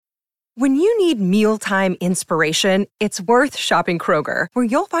When you need mealtime inspiration, it's worth shopping Kroger, where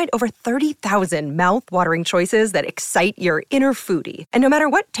you'll find over 30,000 mouth-watering choices that excite your inner foodie. And no matter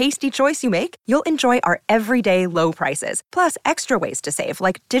what tasty choice you make, you'll enjoy our everyday low prices, plus extra ways to save,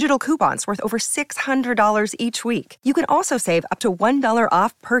 like digital coupons worth over $600 each week. You can also save up to $1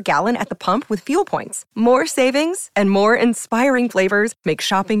 off per gallon at the pump with fuel points. More savings and more inspiring flavors make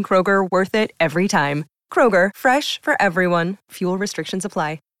shopping Kroger worth it every time. Kroger, fresh for everyone. Fuel restrictions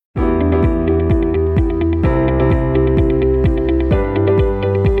apply.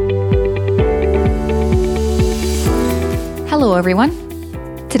 Hello, everyone.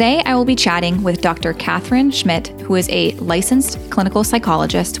 Today, I will be chatting with Dr. Catherine Schmidt, who is a licensed clinical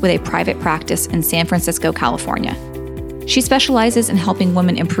psychologist with a private practice in San Francisco, California. She specializes in helping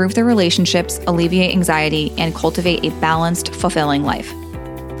women improve their relationships, alleviate anxiety, and cultivate a balanced, fulfilling life.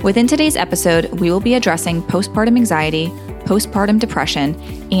 Within today's episode, we will be addressing postpartum anxiety, postpartum depression,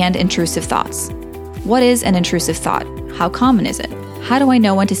 and intrusive thoughts. What is an intrusive thought? How common is it? How do I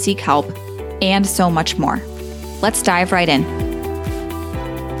know when to seek help? And so much more. Let's dive right in.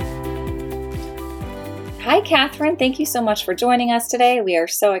 Hi, Catherine. Thank you so much for joining us today. We are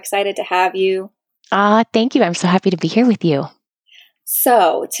so excited to have you. Thank you. I'm so happy to be here with you.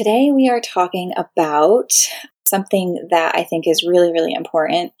 So today we are talking about something that I think is really, really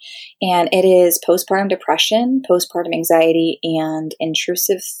important, and it is postpartum depression, postpartum anxiety, and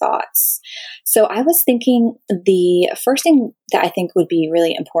intrusive thoughts. So I was thinking the first thing that I think would be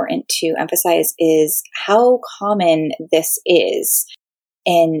really important to emphasize is how common this is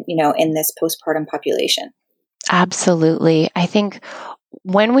in this postpartum population. Absolutely. I think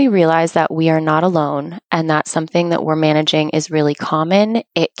when we realize that we are not alone and that something that we're managing is really common,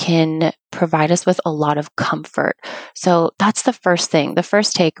 it can provide us with a lot of comfort. So that's the first thing. The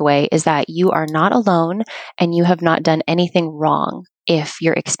first takeaway is that you are not alone and you have not done anything wrong if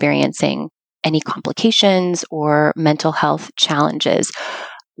you're experiencing any complications or mental health challenges.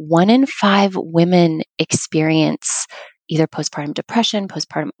 1 in 5 women experience either postpartum depression,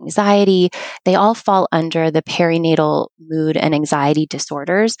 postpartum anxiety. They all fall under the perinatal mood and anxiety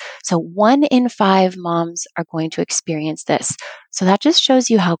disorders. So 1 in 5 moms are going to experience this. So that just shows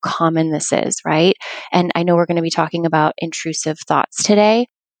you how common this is, right? And I know we're going to be talking about intrusive thoughts today.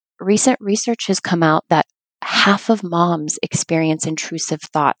 Recent research has come out that half of moms experience intrusive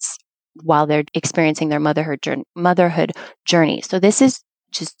thoughts while they're experiencing their motherhood journey. So this is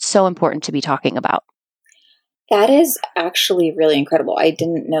just so important to be talking about. That is actually really incredible. I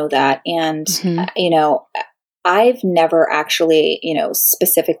didn't know that. And, I've never actually,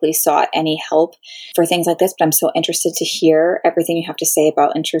 specifically sought any help for things like this, but I'm so interested to hear everything you have to say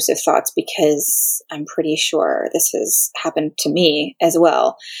about intrusive thoughts because I'm pretty sure this has happened to me as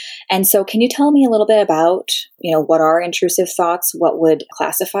well. And so can you tell me a little bit about, what are intrusive thoughts? What would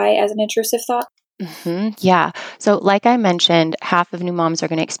classify as an intrusive thought? Yeah. So like I mentioned, half of new moms are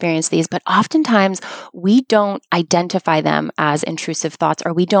going to experience these, but oftentimes we don't identify them as intrusive thoughts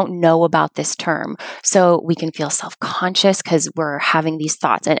or we don't know about this term. So we can feel self-conscious because we're having these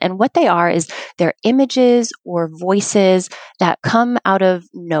thoughts. And what they are is they're images or voices that come out of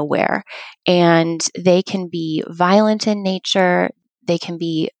nowhere. And they can be violent in nature. They can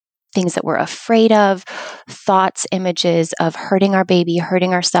be things that we're afraid of, thoughts, images of hurting our baby,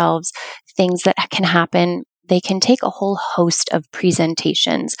 hurting ourselves, things that can happen. They can take a whole host of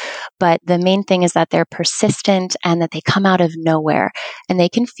presentations, but the main thing is that they're persistent and that they come out of nowhere and they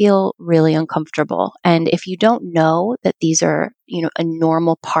can feel really uncomfortable. And if you don't know that these are, a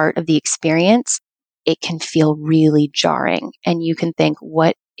normal part of the experience, it can feel really jarring and you can think,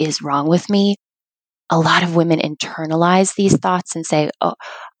 what is wrong with me? A lot of women internalize these thoughts and say, oh,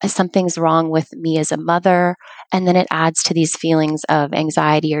 something's wrong with me as a mother. And then it adds to these feelings of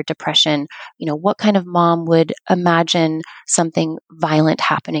anxiety or depression. What kind of mom would imagine something violent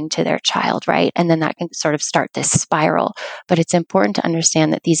happening to their child, right? And then that can sort of start this spiral. But it's important to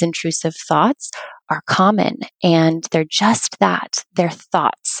understand that these intrusive thoughts are common and they're just that. They're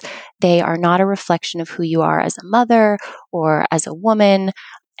thoughts. They are not a reflection of who you are as a mother or as a woman.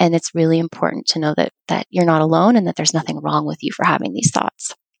 And it's really important to know that you're not alone and that there's nothing wrong with you for having these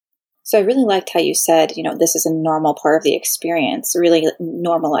thoughts. So I really liked how you said, this is a normal part of the experience, really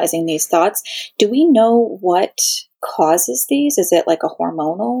normalizing these thoughts. Do we know what causes these? Is it like a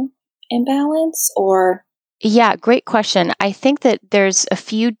hormonal imbalance or? Yeah, great question. I think that there's a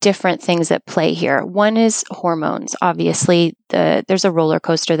few different things at play here. One is hormones. Obviously, there's a roller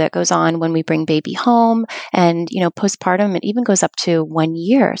coaster that goes on when we bring baby home and, postpartum, it even goes up to 1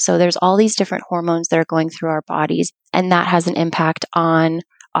 year. So there's all these different hormones that are going through our bodies and that has an impact on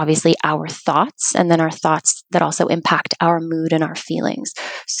obviously our thoughts, and then our thoughts that also impact our mood and our feelings.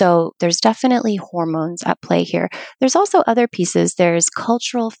 So there's definitely hormones at play here. There's also other pieces. There's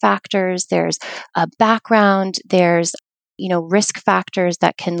cultural factors, there's a background, there's risk factors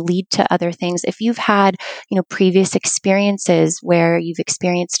that can lead to other things. If you've had, previous experiences where you've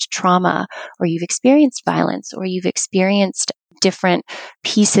experienced trauma, or you've experienced violence, or you've experienced different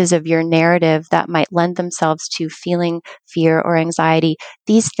pieces of your narrative that might lend themselves to feeling fear or anxiety,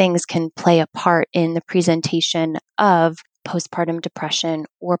 these things can play a part in the presentation of postpartum depression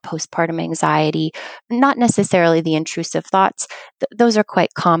or postpartum anxiety, not necessarily the intrusive thoughts. Those are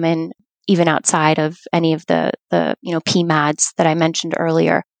quite common even outside of any of the PMADs that I mentioned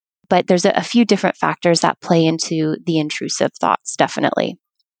earlier. But there's a few different factors that play into the intrusive thoughts, definitely.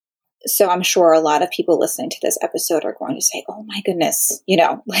 So I'm sure a lot of people listening to this episode are going to say, oh my goodness,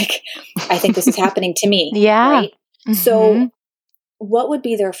 I think this is happening to me. Yeah. Right? Mm-hmm. So what would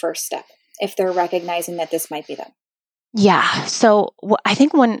be their first step if they're recognizing that this might be them? Yeah. So I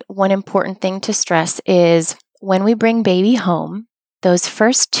think one important thing to stress is when we bring baby home, those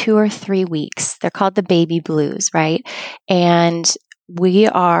first 2 or 3 weeks, they're called the baby blues, right? And we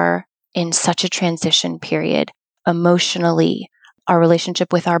are in such a transition period emotionally, our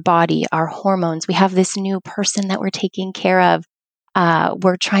relationship with our body, our hormones. We have this new person that we're taking care of.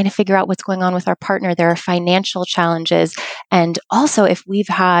 We're trying to figure out what's going on with our partner. There are financial challenges. And also, if we've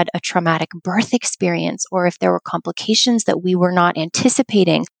had a traumatic birth experience, or if there were complications that we were not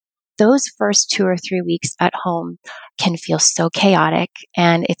anticipating, those first 2 or 3 weeks at home can feel so chaotic.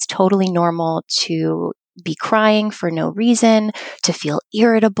 And it's totally normal to be crying for no reason, to feel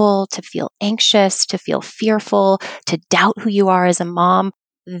irritable, to feel anxious, to feel fearful, to doubt who you are as a mom.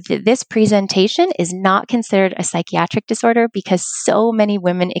 This presentation is not considered a psychiatric disorder because so many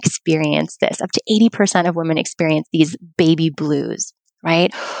women experience this. Up to 80% of women experience these baby blues,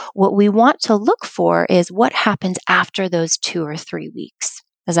 right? What we want to look for is what happens after those 2 or 3 weeks.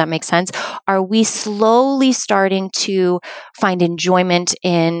 Does that make sense? Are we slowly starting to find enjoyment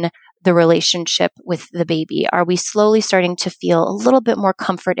in the relationship with the baby? Are we slowly starting to feel a little bit more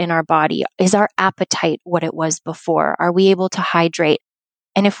comfort in our body? Is our appetite what it was before? Are we able to hydrate?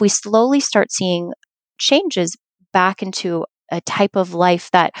 And if we slowly start seeing changes back into a type of life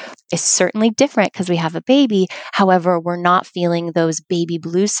that is certainly different because we have a baby, however, we're not feeling those baby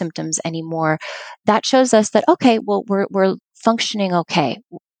blues symptoms anymore, that shows us that, okay, well, we're functioning okay.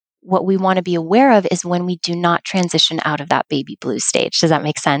 What we want to be aware of is when we do not transition out of that baby blues stage. Does that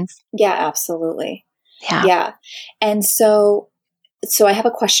make sense? Yeah, absolutely. Yeah. Yeah. And so I have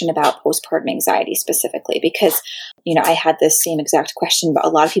a question about postpartum anxiety specifically, because, I had this same exact question, but a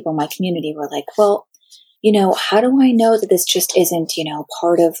lot of people in my community were like, well, how do I know that this just isn't,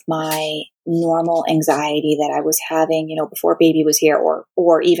 part of my normal anxiety that I was having, before baby was here,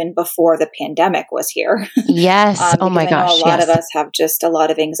 or even before the pandemic was here? Yes. Oh my gosh. I know a lot of us have just a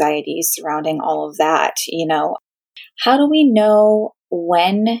lot of anxiety surrounding all of that. How do we know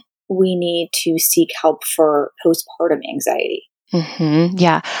when we need to seek help for postpartum anxiety? Mm-hmm.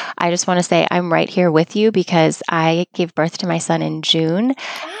 Yeah. I just want to say I'm right here with you because I gave birth to my son in June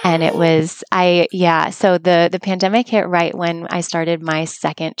and it was, so the pandemic hit right when I started my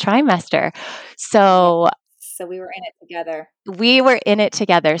second trimester. So we were in it together. We were in it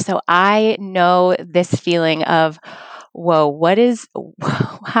together. So I know this feeling of, whoa,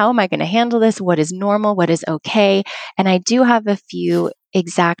 how am I going to handle this? What is normal? What is okay? And I do have a few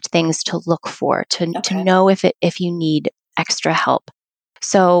exact things to look for to know if you need extra help.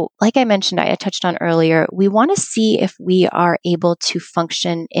 So like I mentioned, I touched on earlier, we want to see if we are able to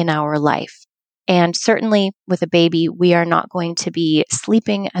function in our life. And certainly with a baby, we are not going to be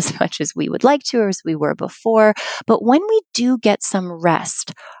sleeping as much as we would like to or as we were before. But when we do get some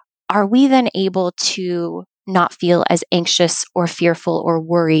rest, are we then able to not feel as anxious or fearful or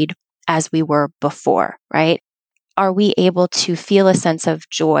worried as we were before, right? Are we able to feel a sense of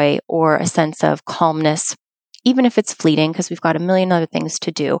joy or a sense of calmness, even if it's fleeting, because we've got a million other things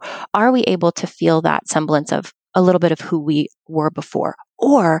to do? Are we able to feel that semblance of a little bit of who we were before?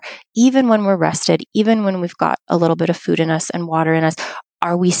 Or even when we're rested, even when we've got a little bit of food in us and water in us,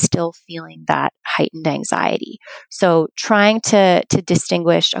 are we still feeling that heightened anxiety? So trying to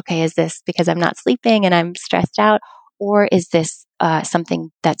distinguish, okay, is this because I'm not sleeping and I'm stressed out, or is this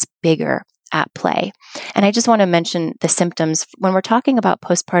something that's bigger at play? And I just want to mention the symptoms. When we're talking about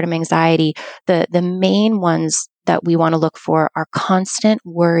postpartum anxiety, the main ones that we want to look for are constant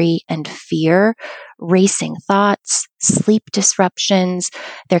worry and fear, racing thoughts, sleep disruptions.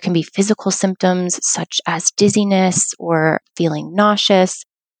 There can be physical symptoms such as dizziness or feeling nauseous.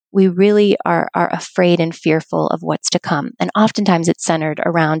 we really are afraid and fearful of what's to come. And oftentimes it's centered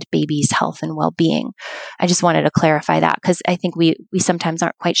around baby's health and well-being. I just wanted to clarify that because I think we sometimes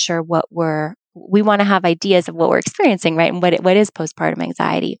aren't quite sure we want to have ideas of what we're experiencing, right? And what is postpartum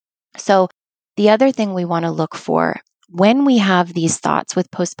anxiety. So the other thing we want to look for when we have these thoughts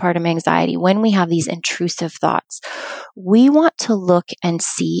with postpartum anxiety, when we have these intrusive thoughts, we want to look and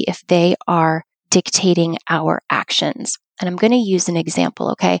see if they are dictating our actions. And I'm going to use an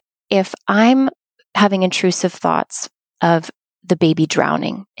example, okay? If I'm having intrusive thoughts of the baby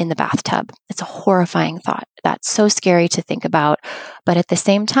drowning in the bathtub, it's a horrifying thought. That's so scary to think about. But at the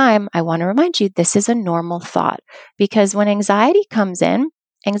same time, I want to remind you, this is a normal thought because when anxiety comes in,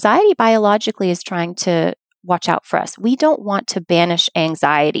 anxiety biologically is trying to watch out for us. We don't want to banish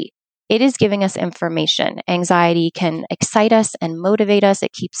anxiety. It is giving us information. Anxiety can excite us and motivate us.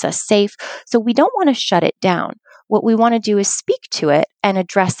 It keeps us safe. So we don't want to shut it down. What we want to do is speak to it and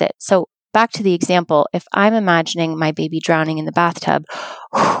address it. So back to the example, if I'm imagining my baby drowning in the bathtub,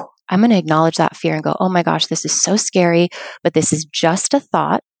 I'm going to acknowledge that fear and go, oh my gosh, this is so scary, but this is just a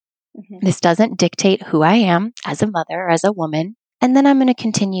thought. This doesn't dictate who I am as a mother or as a woman. And then I'm going to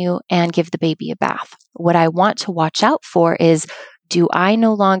continue and give the baby a bath. What I want to watch out for is, do I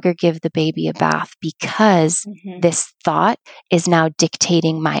no longer give the baby a bath because this thought is now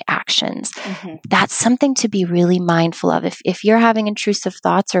dictating my actions? That's something to be really mindful of. If you're having intrusive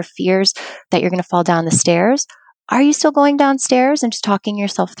thoughts or fears that you're going to fall down the stairs, are you still going downstairs and just talking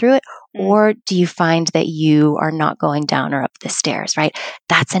yourself through it? Or do you find that you are not going down or up the stairs, right?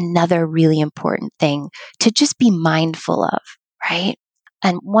 That's another really important thing to just be mindful of. Right?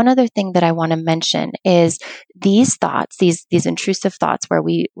 And one other thing that I want to mention is these thoughts, these intrusive thoughts where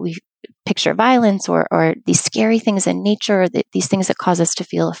we picture violence or these scary things in nature, these things that cause us to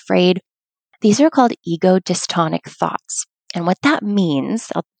feel afraid. These are called ego dystonic thoughts. And what that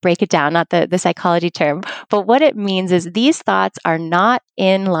means, I'll break it down, not the psychology term, but what it means is these thoughts are not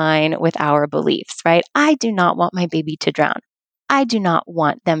in line with our beliefs, right? I do not want my baby to drown. I do not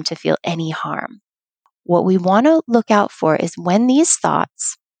want them to feel any harm. What we want to look out for is when these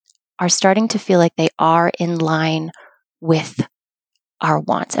thoughts are starting to feel like they are in line with our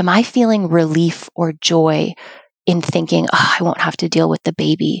wants. Am I feeling relief or joy in thinking, oh, I won't have to deal with the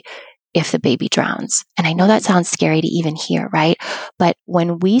baby if the baby drowns? And I know that sounds scary to even hear, right? But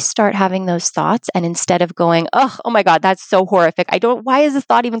when we start having those thoughts and instead of going, oh my God, that's so horrific. Why is this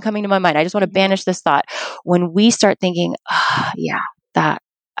thought even coming to my mind? I just want to banish this thought. When we start thinking,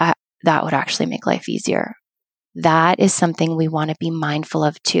 that would actually make life easier. That is something we want to be mindful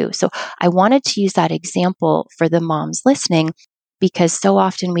of too. So I wanted to use that example for the moms listening because so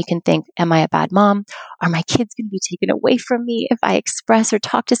often we can think, am I a bad mom? Are my kids going to be taken away from me if I express or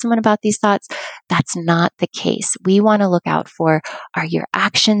talk to someone about these thoughts? That's not the case. We want to look out for, are your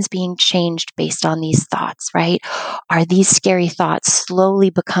actions being changed based on these thoughts, right? Are these scary thoughts slowly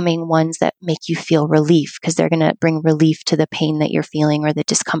becoming ones that make you feel relief because they're going to bring relief to the pain that you're feeling or the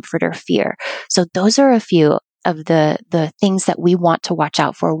discomfort or fear? So those are a few of the things that we want to watch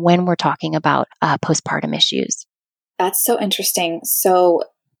out for when we're talking about postpartum issues. That's so interesting. So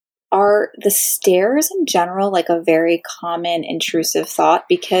are the stairs in general like a very common intrusive thought?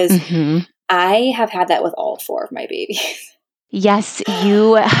 Because I have had that with all 4 of my babies. Yes,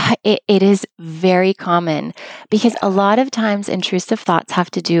 it is very common because a lot of times intrusive thoughts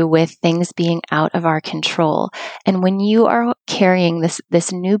have to do with things being out of our control. And when you are carrying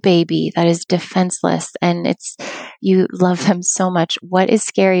this new baby that is defenseless and you love them so much, what is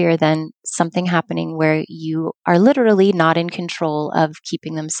scarier than something happening where you are literally not in control of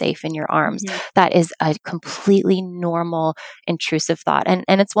keeping them safe in your arms? That is a completely normal intrusive thought. And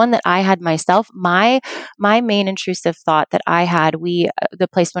it's one that I had myself. My main intrusive thought that I had, the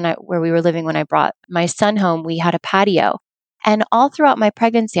place where we were living when I brought my son home, we had a patio. And all throughout my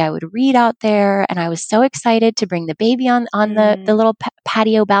pregnancy, I would read out there and I was so excited to bring the baby on the little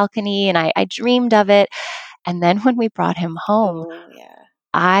patio balcony and I dreamed of it. And then when we brought him home,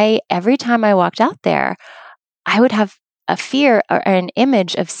 every time I walked out there, I would have a fear or an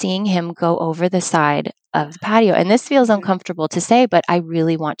image of seeing him go over the side of the patio. And this feels uncomfortable to say, but I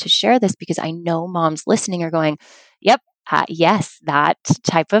really want to share this because I know moms listening are going, yep, yes, that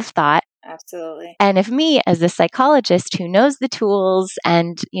type of thought. Absolutely. And if me as a psychologist who knows the tools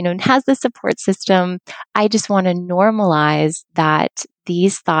and, has the support system, I just want to normalize that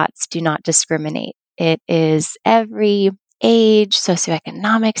these thoughts do not discriminate. It is every age,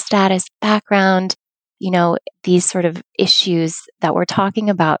 socioeconomic status, background. These sort of issues that we're talking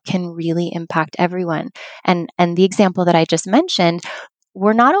about can really impact everyone. And the example that I just mentioned,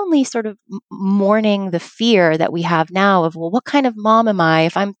 we're not only sort of mourning the fear that we have now of, well, what kind of mom am I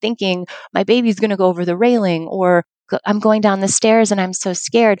if I'm thinking my baby's going to go over the railing, or I'm going down the stairs and I'm so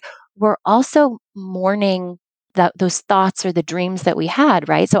scared. We're also mourning those thoughts or the dreams that we had,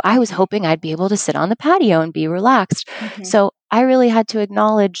 right? So I was hoping I'd be able to sit on the patio and be relaxed. Mm-hmm. So I really had to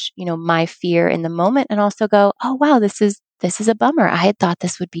acknowledge, my fear in the moment and also go, oh, wow, this is a bummer. I had thought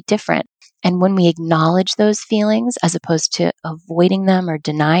this would be different. And when we acknowledge those feelings as opposed to avoiding them or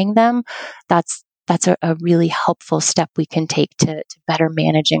denying them, that's a really helpful step we can take to better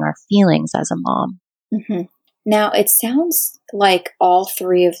managing our feelings as a mom. Mm-hmm. Now, it sounds like all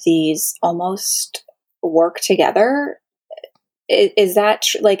three of these almost work together. Is that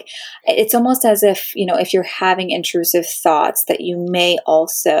like, it's almost as if, if you're having intrusive thoughts that you may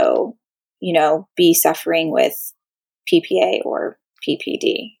also, be suffering with PPA or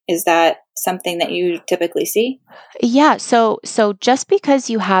PPD. Is that something that you typically see? Yeah. So just because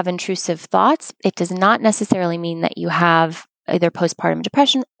you have intrusive thoughts, it does not necessarily mean that you have either postpartum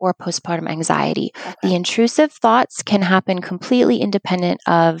depression or postpartum anxiety. Okay. The intrusive thoughts can happen completely independent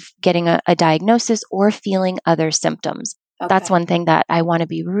of getting a diagnosis or feeling other symptoms. Okay. That's one thing that I want to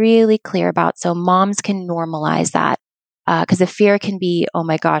be really clear about. So moms can normalize that. Because the fear can be, oh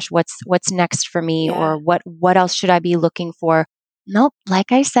my gosh, what's next for me, Yeah. or what else should I be looking for? Nope.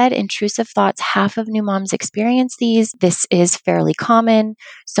 Like I said, intrusive thoughts, half of new moms experience these. This is fairly common.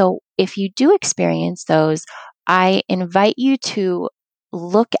 So if you do experience those, I invite you to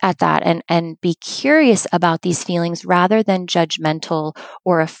look at that and be curious about these feelings rather than judgmental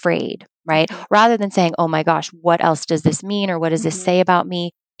or afraid, right? Mm-hmm. Rather than saying, oh my gosh, what else does this mean? Or what does this say about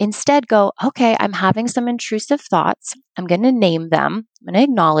me? Instead, go, okay, I'm having some intrusive thoughts. I'm going to name them. I'm going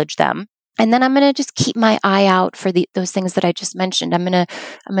to acknowledge them. And then I'm going to just keep my eye out for those things that I just mentioned. I'm going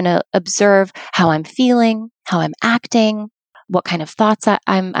to observe how I'm feeling, how I'm acting, what kind of thoughts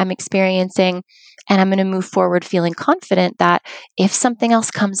I'm experiencing. And I'm going to move forward feeling confident that if something else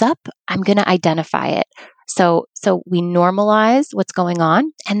comes up, I'm going to identify it. So we normalize what's going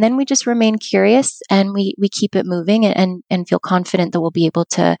on, and then we just remain curious and we keep it moving and feel confident that we'll be able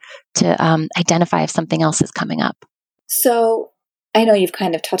to identify if something else is coming up. So I know you've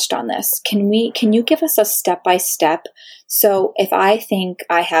kind of touched on this. Can you give us a step-by-step? So if I think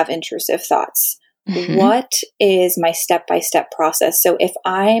I have intrusive thoughts, what is my step-by-step process? So if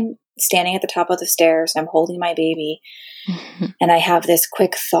I'm standing at the top of the stairs and I'm holding my baby and I have this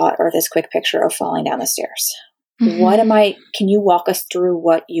quick thought or this quick picture of falling down the stairs, can you walk us through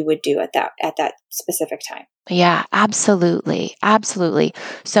what you would do at that specific time? Yeah, absolutely. Absolutely.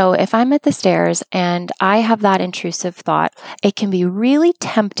 So if I'm at the stairs and I have that intrusive thought, it can be really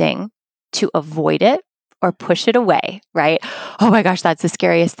tempting to avoid it or push it away, right? Oh my gosh, that's the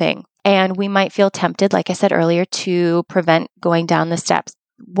scariest thing. And we might feel tempted, like I said earlier, to prevent going down the steps.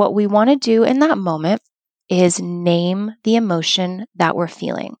 What we want to do in that moment is name the emotion that we're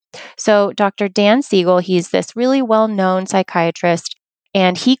feeling. So Dr. Dan Siegel, he's this really well-known psychiatrist,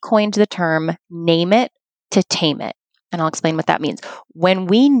 and he coined the term name it to tame it. And I'll explain what that means. When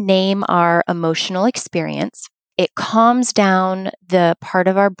we name our emotional experience, it calms down the part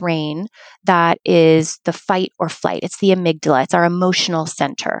of our brain that is the fight or flight. It's the amygdala. It's our emotional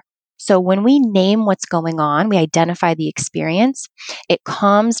center. So when we name what's going on, we identify the experience, it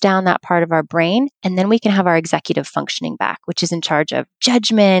calms down that part of our brain, and then we can have our executive functioning back, which is in charge of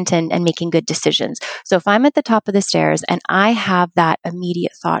judgment and making good decisions. So if I'm at the top of the stairs and I have that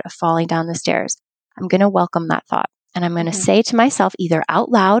immediate thought of falling down the stairs, I'm going to welcome that thought. And I'm going to say to myself, either out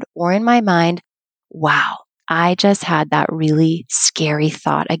loud or in my mind, wow, I just had that really scary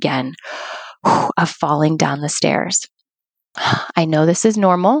thought again of falling down the stairs. I know this is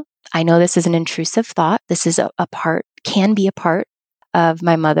normal. I know this is an intrusive thought. This is can be a part of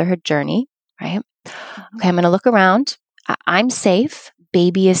my motherhood journey, right? Okay, I'm going to look around. I'm safe.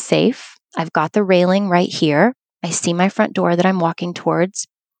 Baby is safe. I've got the railing right here. I see my front door that I'm walking towards.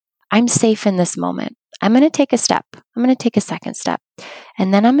 I'm safe in this moment. I'm going to take a step. I'm going to take a second step.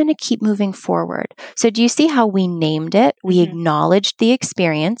 And then I'm going to keep moving forward. So do you see how we named it? We acknowledged the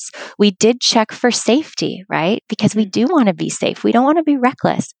experience. We did check for safety, right? Because we do want to be safe. We don't want to be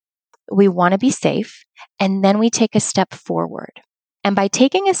reckless. We want to be safe. And then we take a step forward. And by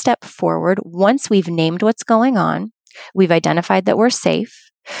taking a step forward, once we've named what's going on, we've identified that we're safe,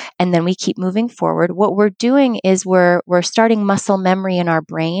 and then we keep moving forward, what we're doing is we're starting muscle memory in our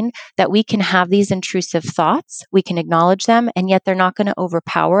brain that we can have these intrusive thoughts, we can acknowledge them, and yet they're not going to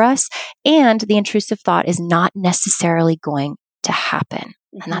overpower us. And the intrusive thought is not necessarily going to happen.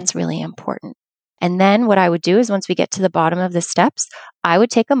 And that's really important. And then what I would do is once we get to the bottom of the steps, I would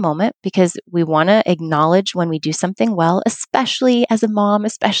take a moment because we want to acknowledge when we do something well, especially as a mom,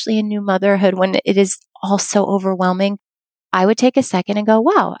 especially in new motherhood when it is all so overwhelming. I would take a second and go,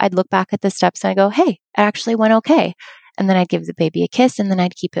 wow, I'd look back at the steps and I go, hey, it actually went okay. And then I'd give the baby a kiss and then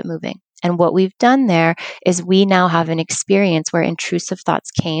I'd keep it moving. And what we've done there is we now have an experience where intrusive thoughts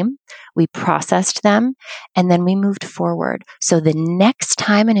came, we processed them, and then we moved forward. So the next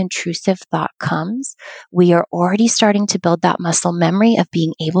time an intrusive thought comes, we are already starting to build that muscle memory of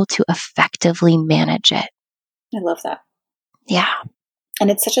being able to effectively manage it. I love that. Yeah.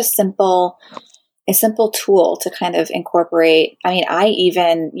 And it's such a simple tool to kind of incorporate. I mean, I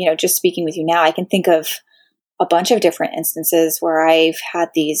even, just speaking with you now, I can think of a bunch of different instances where I've had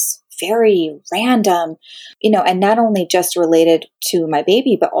these very random, and not only just related to my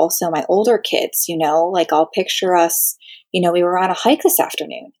baby, but also my older kids, like I'll picture us, we were on a hike this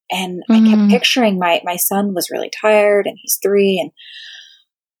afternoon and I kept picturing my son was really tired and he's 3 and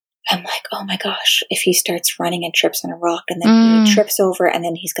I'm like, oh my gosh, if he starts running and trips on a rock and then he trips over and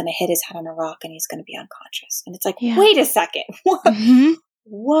then he's going to hit his head on a rock and he's going to be unconscious. And it's like, wait a second.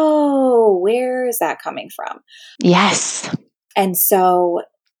 Whoa, where is that coming from? Yes. And so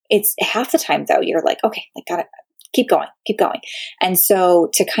it's half the time though, you're like, okay, I got it. Keep going. And so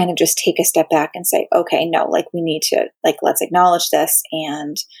to kind of just take a step back and say, okay, no, like we need to, like, let's acknowledge this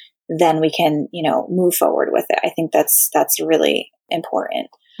and then we can, move forward with it. I think that's really important.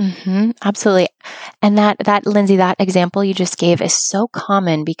 Absolutely. And that Lindsay, that example you just gave is so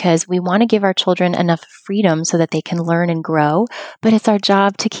common because we want to give our children enough freedom so that they can learn and grow, but it's our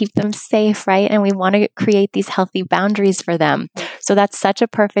job to keep them safe, right? And we want to create these healthy boundaries for them. So that's such a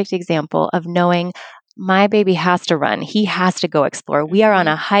perfect example of knowing my baby has to run. He has to go explore. We are on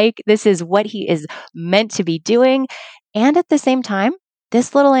a hike. This is what he is meant to be doing. And at the same time,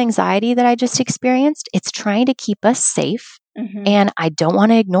 this little anxiety that I just experienced, it's trying to keep us safe. And I don't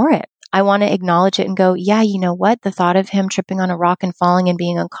want to ignore it. I want to acknowledge it and go, yeah, you know what? The thought of him tripping on a rock and falling and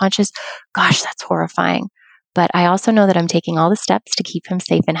being unconscious, gosh, that's horrifying. But I also know that I'm taking all the steps to keep him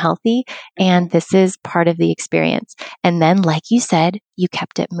safe and healthy. And this is part of the experience. And then, like you said, you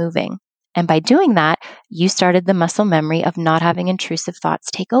kept it moving. And by doing that, you started the muscle memory of not having intrusive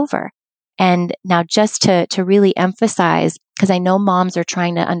thoughts take over. And now just to really emphasize, because I know moms are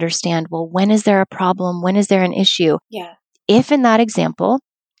trying to understand, well, when is there a problem? When is there an issue? Yeah. If in that example,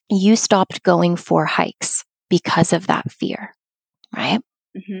 you stopped going for hikes because of that fear, right?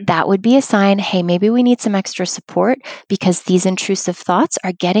 That would be a sign, hey, maybe we need some extra support because these intrusive thoughts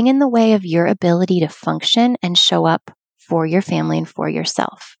are getting in the way of your ability to function and show up for your family and for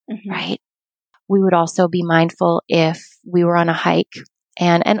yourself, right? We would also be mindful if we were on a hike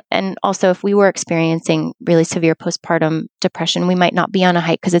and also if we were experiencing really severe postpartum depression, we might not be on a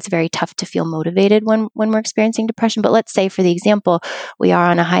hike because it's very tough to feel motivated when we're experiencing depression. But let's say for the example, we are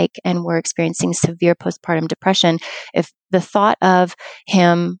on a hike and we're experiencing severe postpartum depression. If the thought of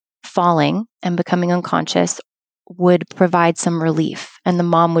him falling and becoming unconscious would provide some relief. And the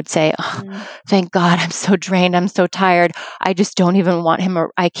mom would say, oh, thank God, I'm so drained. I'm so tired. I just don't even want him.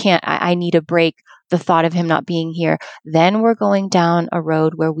 Or I need a break. The thought of him not being here. Then we're going down a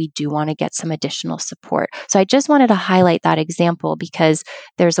road where we do want to get some additional support. So I just wanted to highlight that example because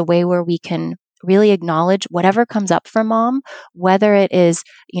there's a way where we can really acknowledge whatever comes up for mom, whether it is,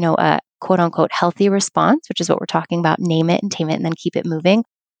 a quote unquote healthy response, which is what we're talking about, name it and tame it and then keep it moving.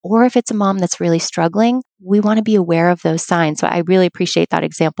 Or if it's a mom that's really struggling, we want to be aware of those signs. So I really appreciate that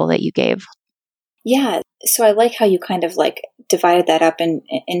example that you gave. Yeah. So I like how you kind of like divided that up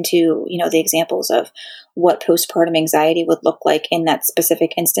into, the examples of what postpartum anxiety would look like in that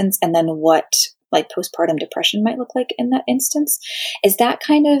specific instance and then what like postpartum depression might look like in that instance. Is that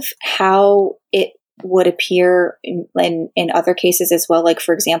kind of how it would appear in other cases as well? Like,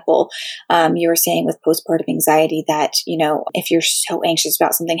 for example, you were saying with postpartum anxiety that, if you're so anxious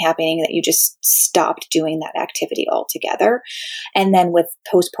about something happening that you just stopped doing that activity altogether. And then with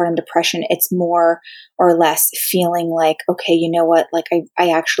postpartum depression, it's more or less feeling like, okay, you know what, like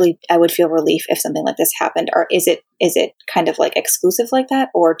I would feel relief if something like this happened. Or is it kind of like exclusive like that?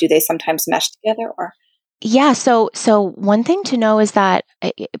 Or do they sometimes mesh together? Or Yeah. So one thing to know is that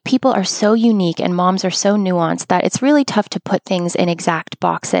people are so unique and moms are so nuanced that it's really tough to put things in exact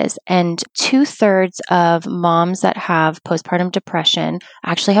boxes. And 2/3 of moms that have postpartum depression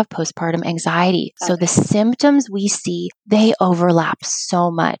actually have postpartum anxiety. Okay. So the symptoms we see, they overlap so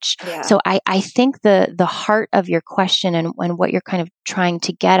much. Yeah. So I think the heart of your question and what you're kind of trying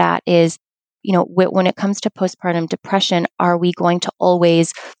to get at is, when it comes to postpartum depression, are we going to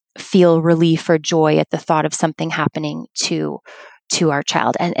always feel relief or joy at the thought of something happening to to our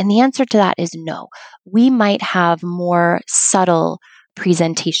child? And the answer to that is no. We might have more subtle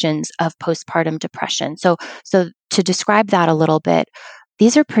presentations of postpartum depression. So to describe that a little bit,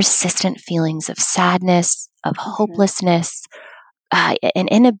 these are persistent feelings of sadness, of hopelessness, an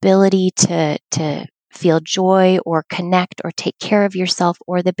inability to feel joy or connect or take care of yourself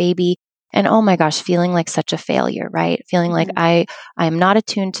or the baby. And oh my gosh, feeling like such a failure, right? Feeling like I am not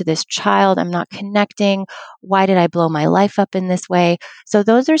attuned to this child. I'm not connecting. Why did I blow my life up in this way? So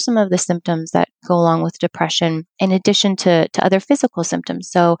those are some of the symptoms that go along with depression, in addition to other physical symptoms.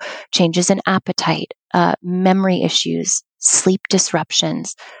 So changes in appetite, memory issues, sleep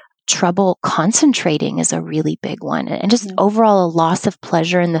disruptions, trouble concentrating is a really big one, and just overall a loss of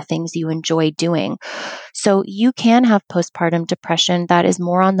pleasure in the things you enjoy doing. So you can have postpartum depression that is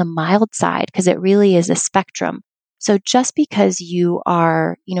more on the mild side because it really is a spectrum. So just because you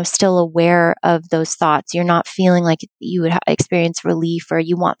are, still aware of those thoughts, you're not feeling like you would experience relief or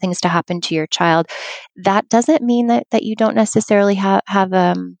you want things to happen to your child, that doesn't mean that you don't necessarily have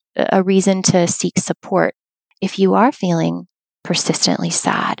a reason to seek support. If you are feeling persistently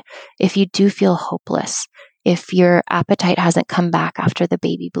sad, if you do feel hopeless, if your appetite hasn't come back after the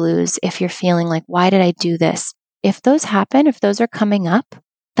baby blues, if you're feeling like, why did I do this? If those happen, if those are coming up,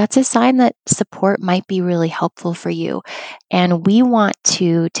 that's a sign that support might be really helpful for you. And we want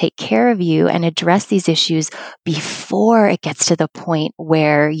to take care of you and address these issues before it gets to the point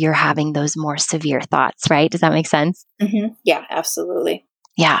where you're having those more severe thoughts, right? Does that make sense? Mm-hmm. Yeah, absolutely.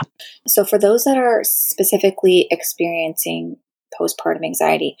 Yeah. So for those that are specifically experiencing postpartum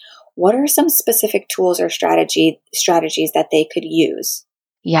anxiety, what are some specific tools or strategies that they could use?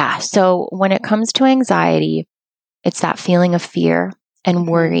 Yeah. So when it comes to anxiety, it's that feeling of fear and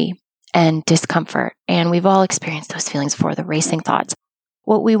worry and discomfort. And we've all experienced those feelings before, the racing thoughts.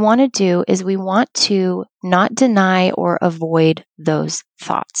 What we want to do is we want to not deny or avoid those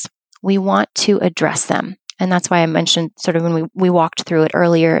thoughts. We want to address them. And that's why I mentioned sort of when we walked through it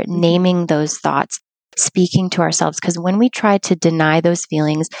earlier, naming those thoughts, speaking to ourselves, because when we try to deny those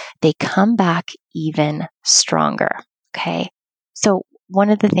feelings, they come back even stronger. Okay. So one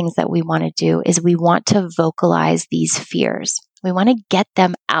of the things that we want to do is we want to vocalize these fears. We want to get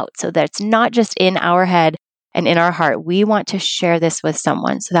them out so that it's not just in our head and in our heart. We want to share this with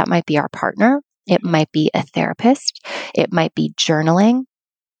someone. So that might be our partner. It might be a therapist. It might be journaling.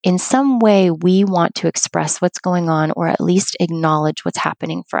 In some way, we want to express what's going on or at least acknowledge what's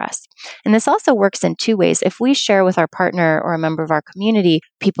happening for us. And this also works in two ways. If we share with our partner or a member of our community,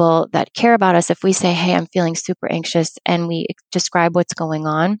 people that care about us, if we say, hey, I'm feeling super anxious, and we describe what's going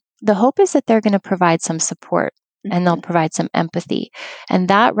on, the hope is that they're going to provide some support and they'll provide some empathy. And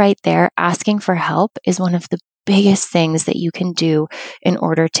that right there, asking for help, is one of the biggest things that you can do in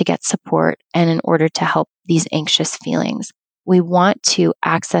order to get support and in order to help these anxious feelings. We want to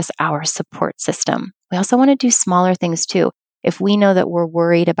access our support system. We also want to do smaller things too. If we know that we're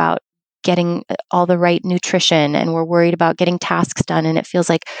worried about getting all the right nutrition and we're worried about getting tasks done and it feels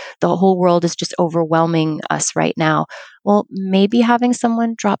like the whole world is just overwhelming us right now, well, maybe having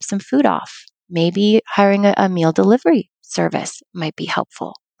someone drop some food off, maybe hiring a meal delivery service might be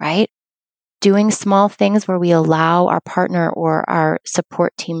helpful, right? Doing small things where we allow our partner or our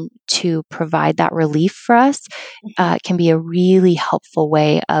support team to provide that relief for us can be a really helpful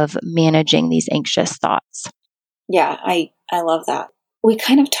way of managing these anxious thoughts. Yeah, I love that. We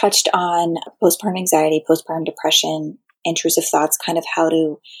kind of touched on postpartum anxiety, postpartum depression, intrusive thoughts, kind of how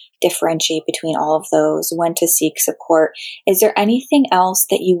to differentiate between all of those, when to seek support. Is there anything else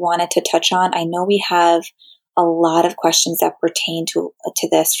that you wanted to touch on? I know we have a lot of questions that pertain to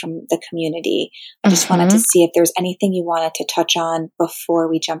this from the community. I just wanted to see if there's anything you wanted to touch on before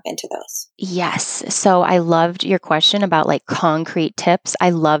we jump into those. Yes. So I loved your question about like concrete tips. I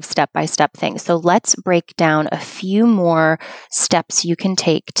love step-by-step things. So let's break down a few more steps you can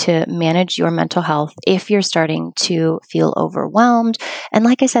take to manage your mental health if you're starting to feel overwhelmed. And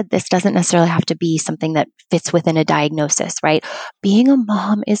like I said, this doesn't necessarily have to be something that fits within a diagnosis, right? Being a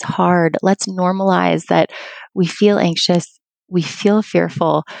mom is hard. Let's normalize that we feel anxious, we feel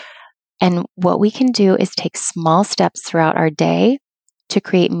fearful. And what we can do is take small steps throughout our day to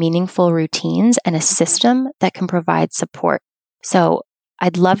create meaningful routines and a system that can provide support. So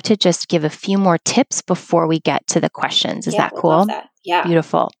I'd love to just give a few more tips before we get to the questions. Is that cool? Love that. Yeah.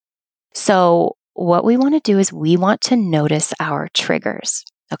 Beautiful. So what we want to do is we want to notice our triggers.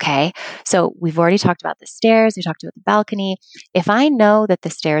 Okay. So we've already talked about the stairs. We talked about the balcony. If I know that the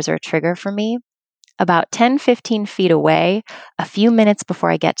stairs are a trigger for me, about 10, 15 feet away, a few minutes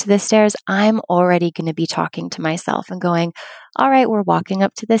before I get to the stairs, I'm already going to be talking to myself and going, all right, we're walking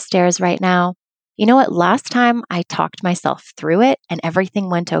up to the stairs right now. you know what, last time I talked myself through it and everything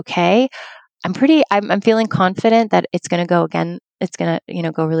went okay. I'm feeling confident that it's going to go again. It's going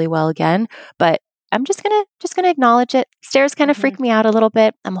to, go really well again, but I'm just going to acknowledge it. Stairs kind of freak me out a little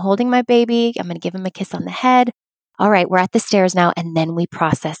bit. I'm holding my baby. I'm going to give him a kiss on the head. All right, we're at the stairs now. And then we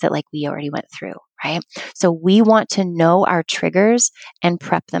process it like we already went through, right? So we want to know our triggers and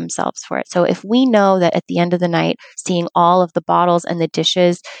prep themselves for it. So if we know that at the end of the night, seeing all of the bottles and the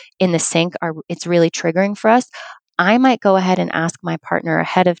dishes in the sink it's really triggering for us, I might go ahead and ask my partner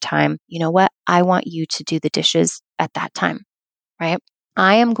ahead of time, you know what? I want you to do the dishes at that time, right?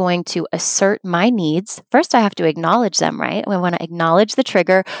 I am going to assert my needs. First, I have to acknowledge them, right? I want to acknowledge the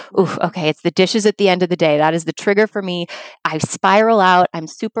trigger. Oof, okay, it's the dishes at the end of the day. That is the trigger for me. I spiral out. I'm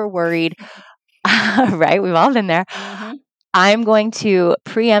super worried, right? We've all been there. Mm-hmm. I'm going to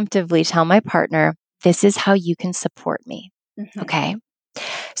preemptively tell my partner, this is how you can support me, okay?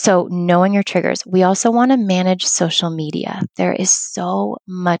 So knowing your triggers. We also want to manage social media. There is so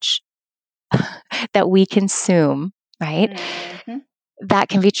much that we consume, right? Mm-hmm. That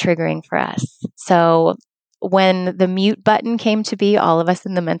can be triggering for us. So when the mute button came to be, all of us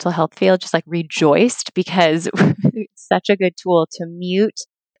in the mental health field just like rejoiced because it's such a good tool to mute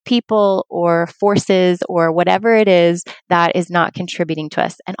people or forces or whatever it is that is not contributing to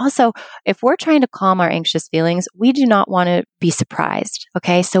us. And also, if we're trying to calm our anxious feelings, we do not want to be surprised.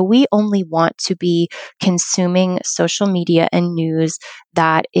 Okay. So we only want to be consuming social media and news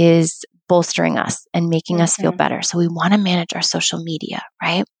that is bolstering us and making us feel better. So we want to manage our social media,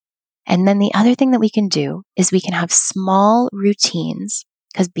 right? And then the other thing that we can do is we can have small routines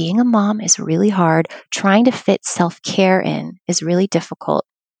because being a mom is really hard. Trying to fit self-care in is really difficult.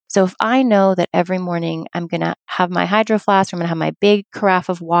 So if I know that every morning I'm going to have my Hydro Flask, I'm going to have my big carafe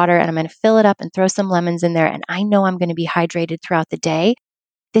of water and I'm going to fill it up and throw some lemons in there, and I know I'm going to be hydrated throughout the day,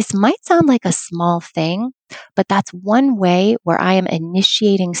 this might sound like a small thing, but that's one way where I am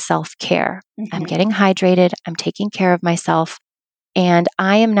initiating self-care. I'm getting hydrated, I'm taking care of myself, and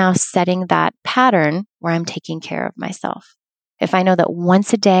I am now setting that pattern where I'm taking care of myself. If I know that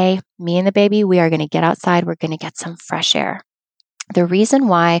once a day, me and the baby, we are going to get outside, we're going to get some fresh air. The reason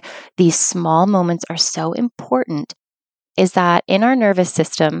why these small moments are so important is that in our nervous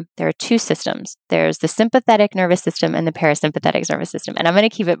system, there are two systems. There's the sympathetic nervous system and the parasympathetic nervous system. And I'm going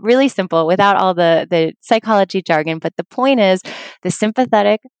to keep it really simple without all the psychology jargon. But the point is the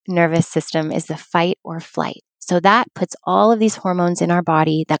sympathetic nervous system is the fight or flight. So that puts all of these hormones in our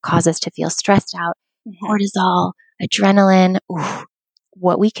body that cause us to feel stressed out, cortisol, adrenaline. Ooh.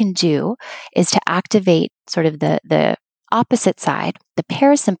 What we can do is to activate sort of the opposite side, the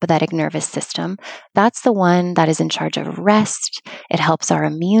parasympathetic nervous system. That's the one that is in charge of rest. It helps our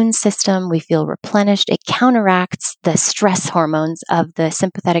immune system. We feel replenished. It counteracts the stress hormones of the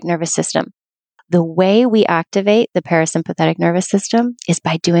sympathetic nervous system. The way we activate the parasympathetic nervous system is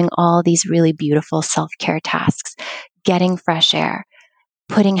by doing all these really beautiful self-care tasks, getting fresh air,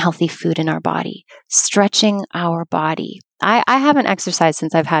 putting healthy food in our body, stretching our body. I haven't exercised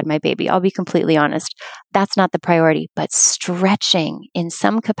since I've had my baby. I'll be completely honest. That's not the priority, but stretching in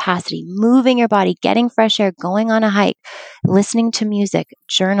some capacity, moving your body, getting fresh air, going on a hike, listening to music,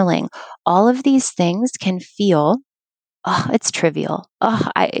 journaling, all of these things can feel, it's trivial.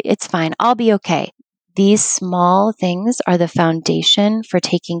 It's fine. I'll be okay. These small things are the foundation for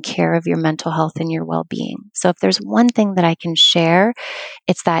taking care of your mental health and your well-being. So if there's one thing that I can share,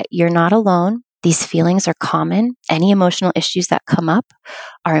 it's that you're not alone. These feelings are common. Any emotional issues that come up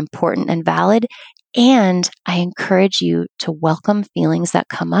are important and valid. And I encourage you to welcome feelings that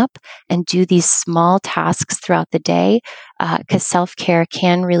come up and do these small tasks throughout the day, because self-care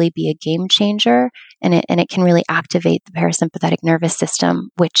can really be a game changer, and it can really activate the parasympathetic nervous system,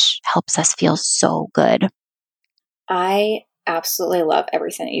 which helps us feel so good. I absolutely love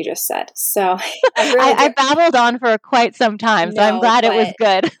everything that you just said. So I babbled on for quite some time, so I'm glad it was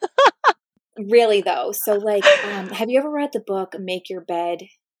good. Really though. So have you ever read the book, Make Your Bed?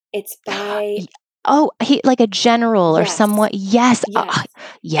 It's by... like a general or somewhat. Yes.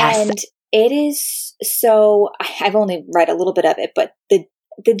 Yes. And it is, so I've only read a little bit of it, but the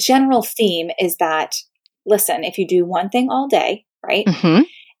general theme is that, listen, if you do one thing all day, right?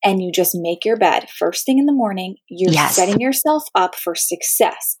 And you just make your bed first thing in the morning, you're setting yourself up for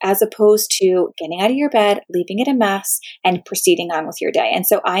success, as opposed to getting out of your bed, leaving it a mess, and proceeding on with your day. And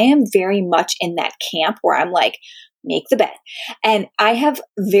so I am very much in that camp where I'm like, make the bed. And I have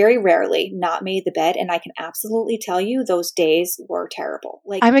very rarely not made the bed. And I can absolutely tell you those days were terrible.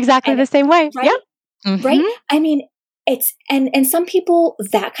 I'm exactly the same way. Right? Yeah. Right. I mean, it's, and some people,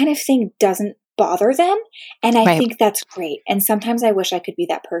 that kind of thing doesn't bother them. And I Right. think that's great. And sometimes I wish I could be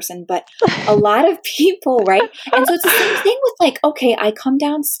that person, but a lot of people, right? And so it's the same thing with like, okay, I come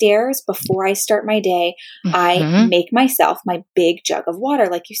downstairs before I start my day. I make myself my big jug of water,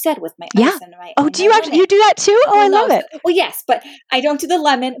 like you said, with my ice and my Oh, and do my you actually, lemon. you do that too? Oh, I love it. Well, yes, but I don't do the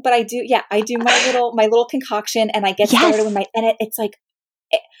lemon, but I do. Yeah, I do my little concoction, and I get started with it's like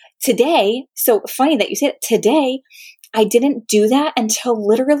today. So funny that you said it. Today, I didn't do that until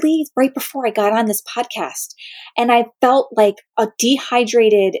literally right before I got on this podcast, and I felt like a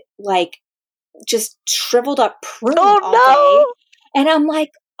dehydrated, like just shriveled up prune all day, and I'm like,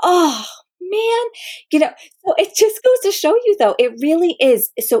 oh man, so it just goes to show you though, it really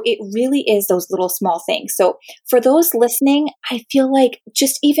is those little small things. So for those listening, I feel like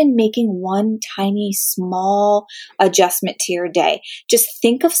just even making one tiny small adjustment to your day, just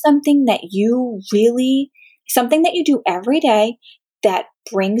think of something that you do every day that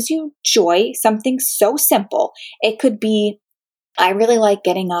brings you joy, something so simple. It could be, I really like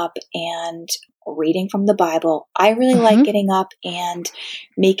getting up and reading from the Bible. I really like getting up and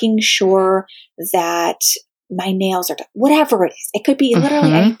making sure that my nails are done, whatever it is. It could be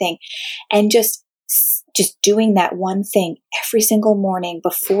literally anything. And just doing that one thing every single morning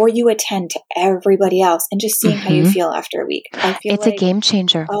before you attend to everybody else, and just seeing how you feel after a week. I feel it's a game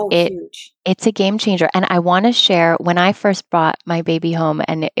changer. Oh, huge. It's a game changer. And I want to share, when I first brought my baby home,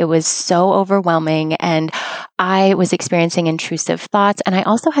 and it was so overwhelming, and I was experiencing intrusive thoughts, and I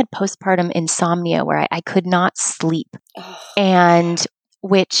also had postpartum insomnia where I could not sleep. And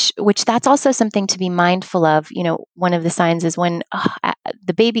which that's also something to be mindful of. One of the signs is when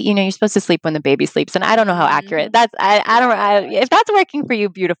the baby, you're supposed to sleep when the baby sleeps. And I don't know how accurate that's, if that's working for you,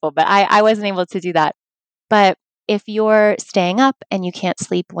 beautiful, but I wasn't able to do that. But if you're staying up and you can't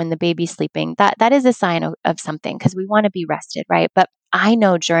sleep when the baby's sleeping, that is a sign of something, because we want to be rested, right? But I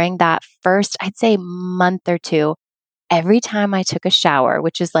know during that first, I'd say month or two, every time I took a shower,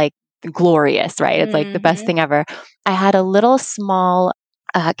 which is like glorious, right? It's like the best thing ever. I had a little small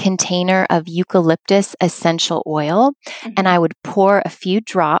container of eucalyptus essential oil, and I would pour a few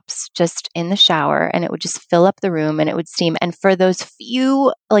drops just in the shower, and it would just fill up the room, and it would steam. And for those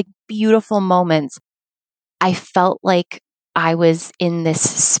few like beautiful moments, I felt like I was in this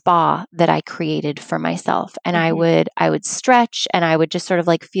spa that I created for myself. And I would stretch, and I would just sort of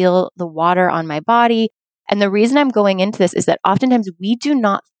like feel the water on my body. And the reason I'm going into this is that oftentimes we do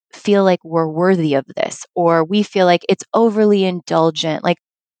not feel like we're worthy of this, or we feel like it's overly indulgent. Like,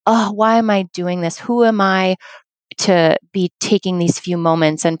 oh, why am I doing this? Who am I to be taking these few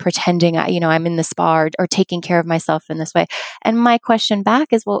moments and pretending, I'm in the spa or taking care of myself in this way? And my question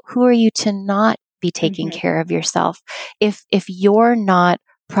back is, well, who are you to not be taking care of yourself? If you're not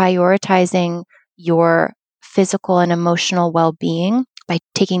prioritizing your physical and emotional well-being by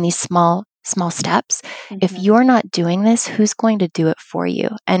taking these small steps, if you're not doing this, who's going to do it for you?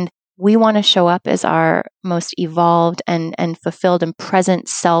 And we want to show up as our most evolved and fulfilled and present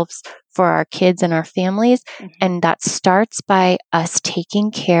selves for our kids and our families. And that starts by us taking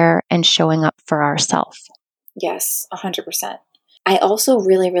care and showing up for ourselves. Yes, 100%. I also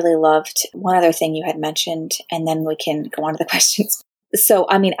really, really loved one other thing you had mentioned, and then we can go on to the questions. So,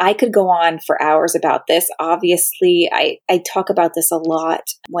 I mean, I could go on for hours about this. Obviously, I talk about this a lot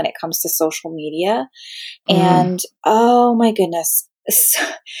when it comes to social media. And oh my goodness,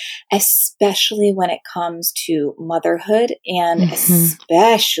 especially when it comes to motherhood, and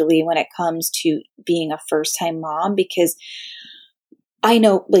especially when it comes to being a first-time mom, because I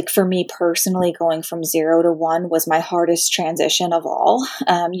know, like for me personally, going from 0 to 1 was my hardest transition of all.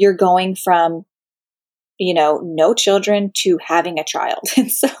 You're going from, no children to having a child.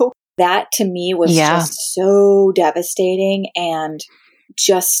 And so that to me was just so devastating. And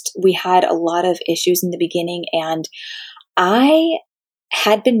just, we had a lot of issues in the beginning. And I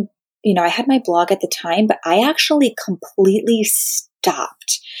had been, I had my blog at the time, but I actually completely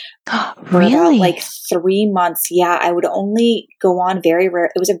stopped. For about like 3 months. Yeah, I would only go on very rare.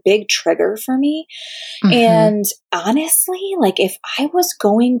 It was a big trigger for me. And honestly, like if I was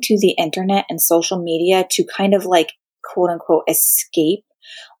going to the internet and social media to kind of like quote unquote escape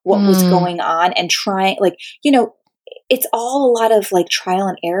what was going on and try, like, it's all a lot of like trial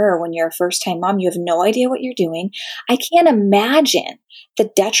and error when you're a first time mom. You have no idea what you're doing. I can't imagine the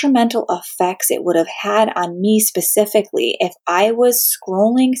detrimental effects it would have had on me specifically if I was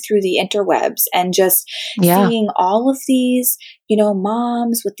scrolling through the interwebs and just seeing all of these,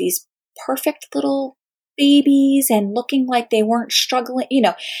 moms with these perfect little babies and looking like they weren't struggling,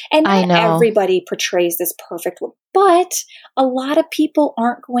 and I not know. everybody portrays this perfect, but a lot of people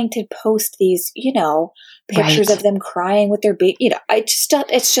aren't going to post these, pictures Right. of them crying with their baby.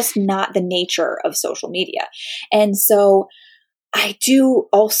 It's just not the nature of social media. And so I do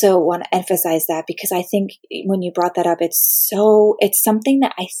also want to emphasize that, because I think when you brought that up, it's something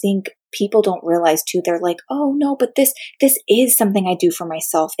that I think people don't realize too. They're like, oh no, but this is something I do for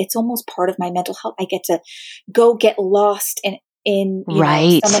myself. It's almost part of my mental health. I get to go get lost in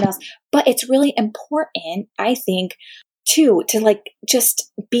Right. someone else. But it's really important, I think, too, to like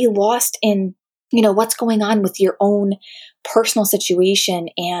just be lost in, what's going on with your own personal situation.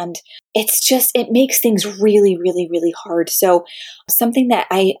 And it makes things really, really, really hard. So something that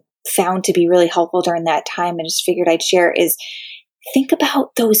I found to be really helpful during that time and just figured I'd share is think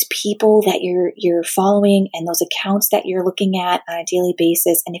about those people that you're following and those accounts that you're looking at on a daily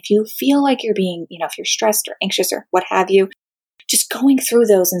basis. And if you feel like you're being, if you're stressed or anxious or what have you, just going through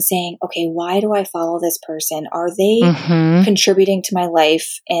those and saying, okay, why do I follow this person? Are they contributing to my life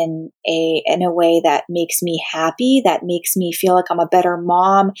in a way that makes me happy, that makes me feel like I'm a better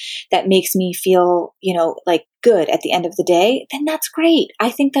mom, that makes me feel, like good at the end of the day? Then that's great. I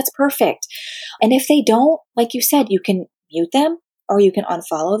think that's perfect. And if they don't, like you said, you can mute them or you can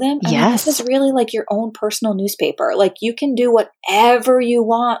unfollow them. I mean, this is really like your own personal newspaper. Like you can do whatever you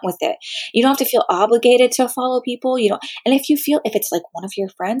want with it. You don't have to feel obligated to follow people. And if it's like one of your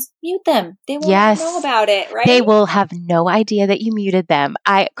friends, mute them. They won't know about it, right? They will have no idea that you muted them.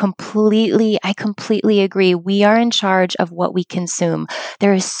 I completely agree. We are in charge of what we consume.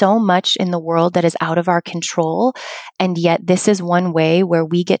 There is so much in the world that is out of our control. And yet this is one way where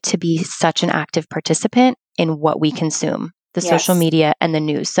we get to be such an active participant in what we consume. The social media and the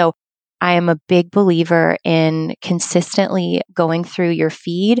news. So I am a big believer in consistently going through your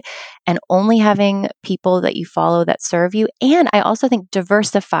feed and only having people that you follow that serve you. And I also think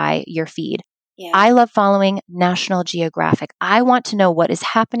diversify your feed. Yeah. I love following National Geographic. I want to know what is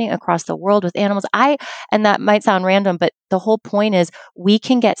happening across the world with animals. And that might sound random, but the whole point is we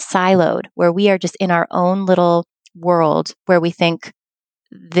can get siloed where we are just in our own little world where we think,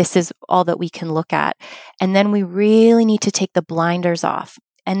 this is all that we can look at. And then we really need to take the blinders off.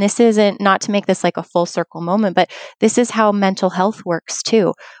 And this isn't, not to make this like a full circle moment, but this is how mental health works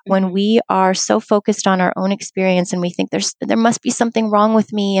too. When we are so focused on our own experience and we think there must be something wrong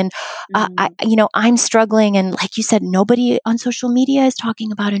with me. And, I'm struggling. And like you said, nobody on social media is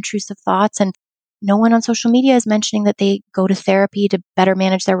talking about intrusive thoughts. And no one on social media is mentioning that they go to therapy to better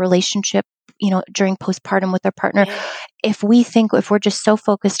manage their relationship, during postpartum with their partner. Yeah. If we're just so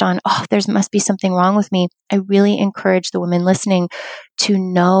focused on, there must be something wrong with me, I really encourage the women listening to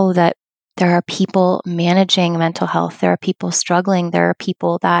know that there are people managing mental health. There are people struggling. There are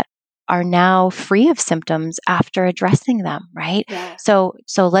people that are now free of symptoms after addressing them, right? Yeah. So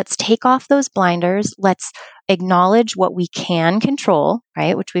let's take off those blinders. Let's acknowledge what we can control,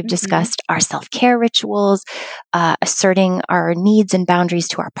 right? Which we've discussed, our self-care rituals, asserting our needs and boundaries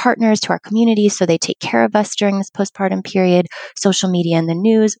to our partners, to our communities, so they take care of us during this postpartum period, social media and the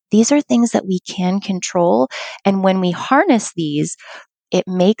news. These are things that we can control. And when we harness these, it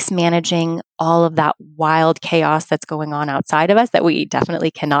makes managing all of that wild chaos that's going on outside of us that we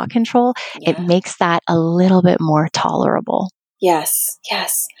definitely cannot control. Yeah. It makes that a little bit more tolerable. Yes.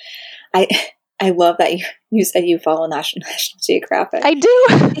 I love that you said you follow National Geographic. I do.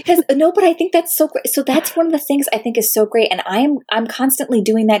 But I think that's so great. So that's one of the things I think is so great. And I'm constantly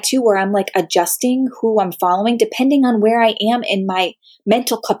doing that too, where I'm like adjusting who I'm following depending on where I am in my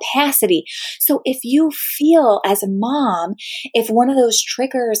mental capacity. So if you feel as a mom, if one of those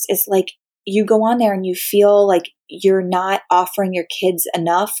triggers is like you go on there and you feel like you're not offering your kids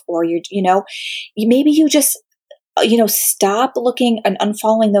enough, or maybe you just stop looking and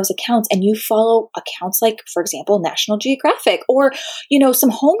unfollowing those accounts, and you follow accounts like, for example, National Geographic, or, some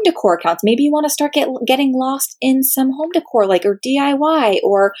home decor accounts. Maybe you want to start getting lost in some home decor, or DIY,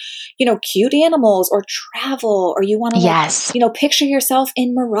 or, cute animals, or travel, or you want to, picture yourself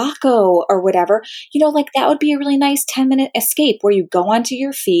in Morocco or whatever, that would be a really nice 10-minute escape where you go onto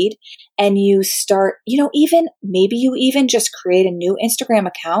your feed and you start, maybe you even just create a new Instagram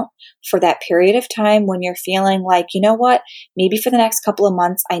account for that period of time when you're feeling like, maybe for the next couple of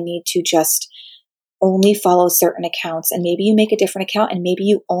months, I need to just only follow certain accounts. And maybe you make a different account and maybe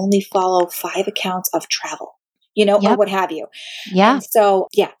you only follow 5 accounts of travel, or what have you. Yeah. And so,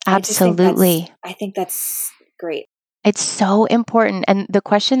 absolutely. I think that's great. It's so important. And the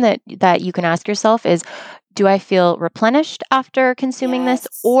question that you can ask yourself is, do I feel replenished after consuming this,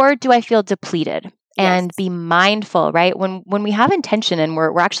 or do I feel depleted? And be mindful, right? When we have intention and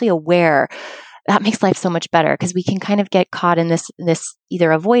we're actually aware that makes life so much better because we can kind of get caught in this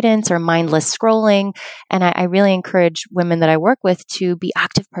either avoidance or mindless scrolling. And I really encourage women that I work with to be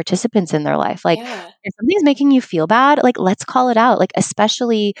active participants in their life. Like if something's making you feel bad, like let's call it out. Like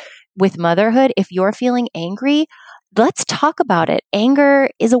especially with motherhood, if you're feeling angry, let's talk about it. Anger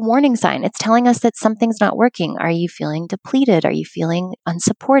is a warning sign. It's telling us that something's not working. Are you feeling depleted? Are you feeling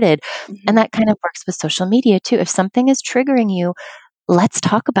unsupported? And that kind of works with social media too. If something is triggering you, let's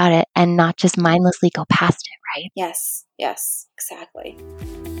talk about it and not just mindlessly go past it, right? Yes, exactly.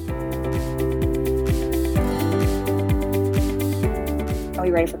 Are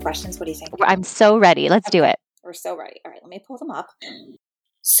we ready for questions? What do you think? I'm so ready. Let's do it. We're so ready. All right, let me pull them up.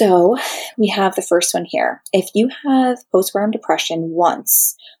 So we have the first one here. If you have postpartum depression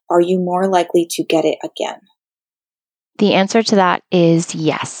once, are you more likely to get it again? The answer to that is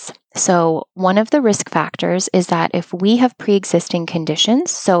yes. So one of the risk factors is that if we have pre-existing conditions,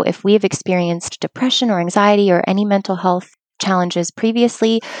 so if we have experienced depression or anxiety or any mental health challenges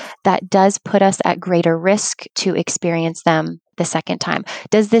previously, that does put us at greater risk to experience them the second time.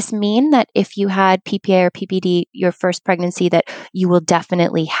 Does this mean that if you had PPA or PPD your first pregnancy that you will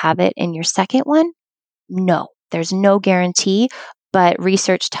definitely have it in your second one? No, there's no guarantee. But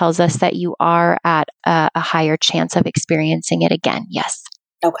research tells us that you are at a higher chance of experiencing it again. Yes.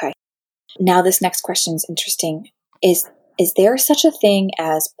 Okay. Now this next question is interesting. Is there such a thing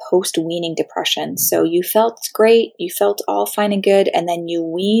as post-weaning depression? So you felt great, you felt all fine and good, and then you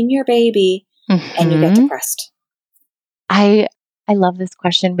wean your baby and you get depressed. I love this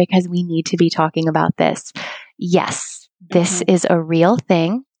question because we need to be talking about this. Yes, this is a real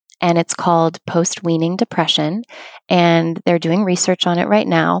thing. And it's called post-weaning depression. And they're doing research on it right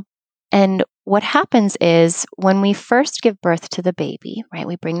now. And what happens is when we first give birth to the baby, right,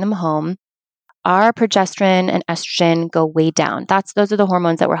 we bring them home, our progesterone and estrogen go way down. Those are the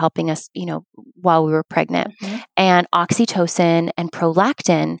hormones that were helping us, while we were pregnant. And oxytocin and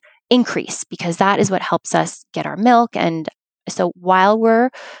prolactin increase because that is what helps us get our milk. And so while we're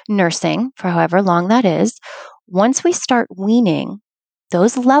nursing, for however long that is, once we start weaning,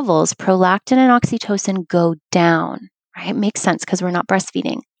 those levels, prolactin and oxytocin, go down, right? It makes sense because we're not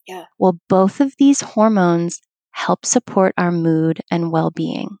breastfeeding. Yeah. Well, both of these hormones help support our mood and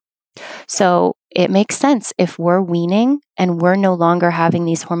well-being. So it makes sense if we're weaning and we're no longer having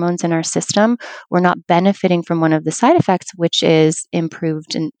these hormones in our system, we're not benefiting from one of the side effects, which is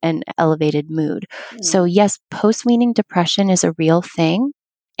improved and elevated mood. So yes, post-weaning depression is a real thing.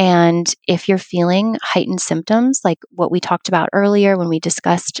 And if you're feeling heightened symptoms, like what we talked about earlier when we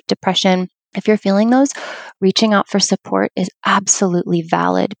discussed depression, if you're feeling those, reaching out for support is absolutely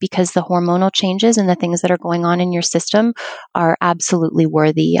valid because the hormonal changes and the things that are going on in your system are absolutely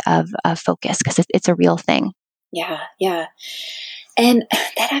worthy of focus because it's a real thing. Yeah. And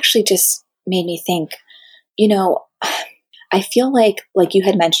that actually just made me think, I feel like you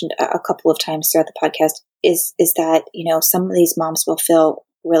had mentioned a couple of times throughout the podcast is that, some of these moms will feel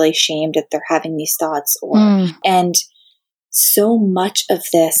really shamed that they're having these thoughts and so much of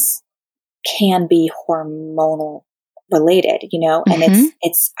this can be hormonal related, and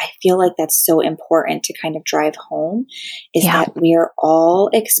it's I feel like that's so important to kind of drive home is that we are all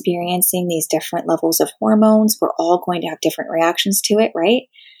experiencing these different levels of hormones. We're all going to have different reactions to it. Right.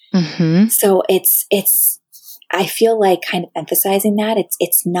 So it's, I feel like kind of emphasizing that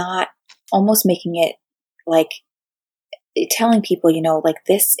it's not almost making it like telling people,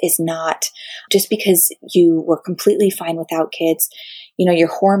 this is not just because you were completely fine without kids, your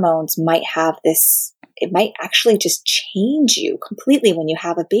hormones might have this, it might actually just change you completely when you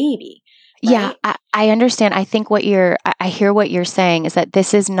have a baby. Right? Yeah, I understand. I think I hear what you're saying is that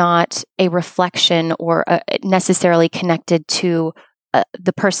this is not a reflection or necessarily connected to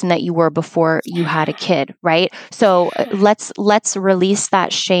the person that you were before you had a kid, right? So let's release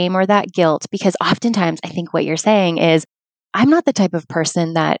that shame or that guilt because oftentimes I think what you're saying is, I'm not the type of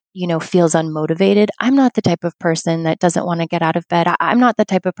person that, feels unmotivated. I'm not the type of person that doesn't want to get out of bed. I'm not the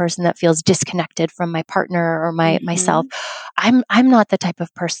type of person that feels disconnected from my partner or myself. I'm not the type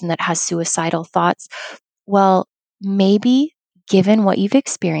of person that has suicidal thoughts. Well, maybe given what you've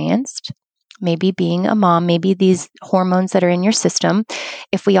experienced, maybe being a mom, maybe these hormones that are in your system,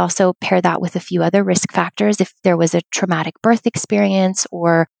 if we also pair that with a few other risk factors, if there was a traumatic birth experience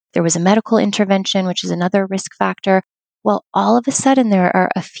or there was a medical intervention, which is another risk factor, well, all of a sudden there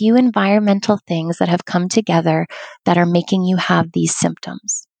are a few environmental things that have come together that are making you have these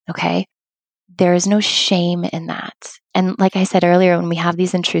symptoms. Okay. There is no shame in that. And like I said earlier, when we have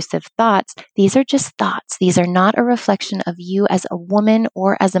these intrusive thoughts, these are just thoughts. These are not a reflection of you as a woman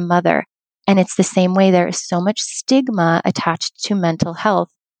or as a mother. And it's the same way there is so much stigma attached to mental health.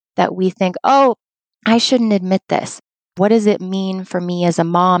 that we think, oh, I shouldn't admit this. What does it mean for me as a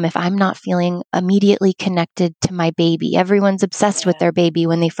mom if I'm not feeling immediately connected to my baby? Everyone's obsessed with their baby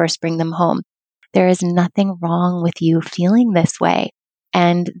when they first bring them home. There is nothing wrong with you feeling this way.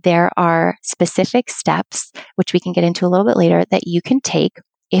 And there are specific steps, which we can get into a little bit later, that you can take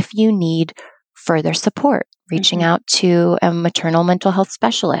if you need further support, reaching out to a maternal mental health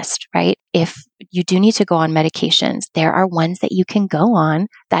specialist, right? If you do need to go on medications, there are ones that you can go on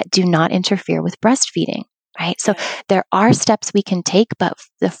that do not interfere with breastfeeding, right? So there are steps we can take, but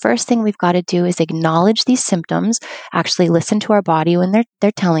the first thing we've got to do is acknowledge these symptoms, actually listen to our body when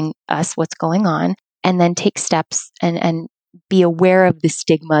they're telling us what's going on, and then take steps and be aware of the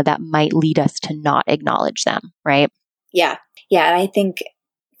stigma that might lead us to not acknowledge them, right? Yeah. Yeah. And I think,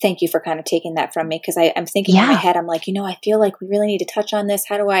 thank you for kind of taking that from me, because I'm thinking in my head, I'm like, I feel like we really need to touch on this.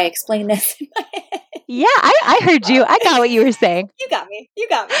 How do I explain this in my head? Yeah, I heard you. I got what you were saying. You got me.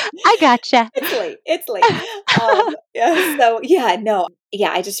 I gotcha. It's late.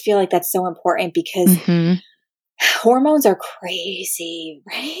 I just feel like that's so important because hormones are crazy,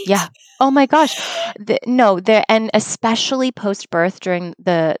 right? Yeah. Oh my gosh. And especially post-birth during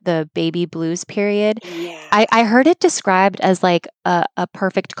the baby blues period. Yeah. I heard it described as like a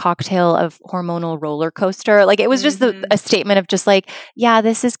perfect cocktail of hormonal roller coaster. Like it was just a statement of just like, yeah,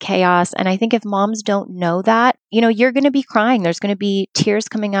 this is chaos. And I think if moms don't know that, you're going to be crying. There's going to be tears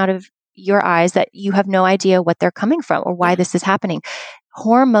coming out of your eyes that you have no idea what they're coming from or why this is happening.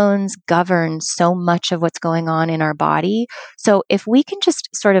 Hormones govern so much of what's going on in our body. So if we can just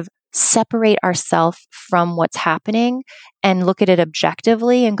sort of separate ourselves from what's happening and look at it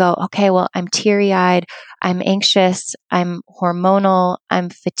objectively and go, okay, well, I'm teary-eyed, I'm anxious, I'm hormonal, I'm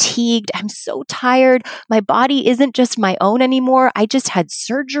fatigued, I'm so tired. My body isn't just my own anymore. I just had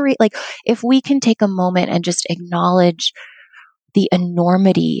surgery. Like if we can take a moment and just acknowledge the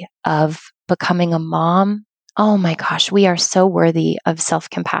enormity of becoming a mom, oh my gosh, we are so worthy of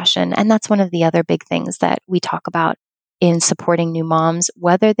self-compassion. And that's one of the other big things that we talk about in supporting new moms,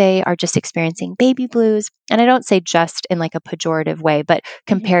 whether they are just experiencing baby blues. And I don't say just in like a pejorative way, but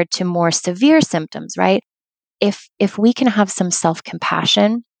compared to more severe symptoms, right? If we can have some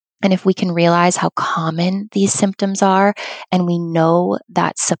self-compassion and if we can realize how common these symptoms are and we know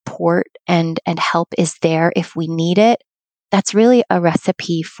that support and help is there if we need it, that's really a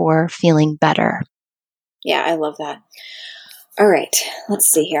recipe for feeling better. Yeah, I love that. All right. Let's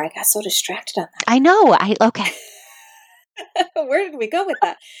see here. I got so distracted on that. I know. Okay. Where did we go with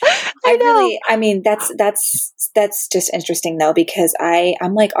that? That's just interesting though, because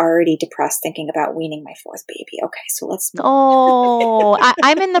I'm like already depressed thinking about weaning my fourth baby. Okay. So let's move on.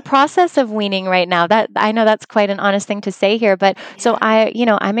 I'm in the process of weaning right now. That I know that's quite an honest thing to say here, but so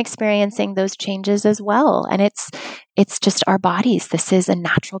I'm experiencing those changes as well. And it's just our bodies. This is a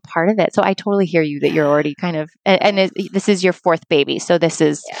natural part of it. So I totally hear you that you're already kind of, this is your fourth baby. So this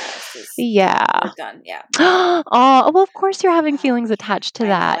is, we're done. Yeah. Oh, well, of course you're having feelings attached to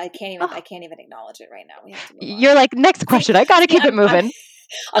that. I can't even acknowledge it right now. We have to move on. You're like, next question. I got to keep it moving.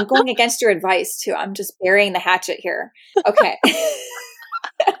 I'm going against your advice too. I'm just burying the hatchet here. Okay.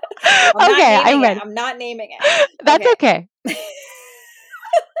 I'm ready. I'm not naming it. That's okay.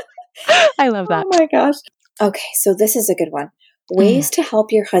 I love that. Oh my gosh. Okay, so this is a good one. Ways to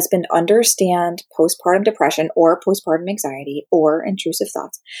help your husband understand postpartum depression or postpartum anxiety or intrusive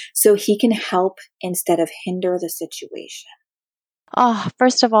thoughts so he can help instead of hinder the situation. Oh,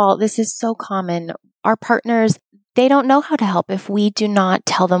 first of all, this is so common. Our partners, they don't know how to help if we do not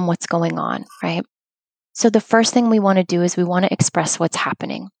tell them what's going on, right? So the first thing we want to do is we want to express what's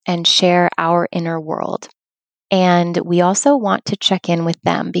happening and share our inner world. And we also want to check in with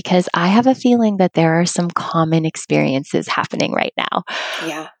them because I have a feeling that there are some common experiences happening right now.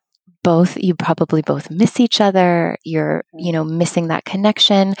 Yeah. You probably both miss each other. You're, missing that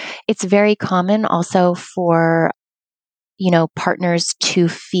connection. It's very common also for, partners to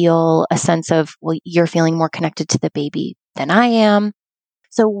feel a sense of, well, you're feeling more connected to the baby than I am.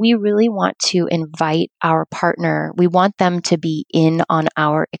 So we really want to invite our partner. We want them to be in on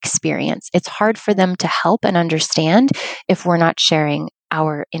our experience. It's hard for them to help and understand if we're not sharing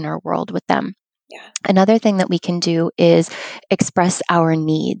our inner world with them. Yeah. Another thing that we can do is express our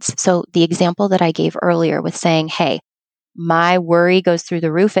needs. So the example that I gave earlier with saying, hey, my worry goes through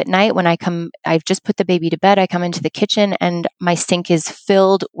the roof at night when I've just put the baby to bed. I come into the kitchen and my sink is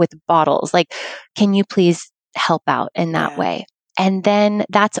filled with bottles. Like, can you please help out in that way? And then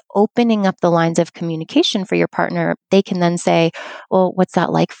that's opening up the lines of communication for your partner. They can then say, well, what's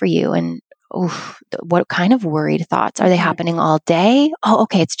that like for you? And what kind of worried thoughts? Are they happening all day? Oh,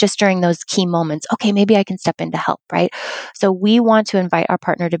 okay. It's just during those key moments. Okay, maybe I can step in to help, right? So we want to invite our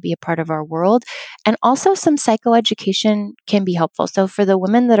partner to be a part of our world. And also some psychoeducation can be helpful. So for the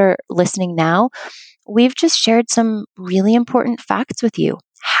women that are listening now, we've just shared some really important facts with you.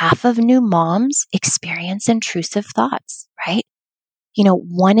 Half of new moms experience intrusive thoughts, right?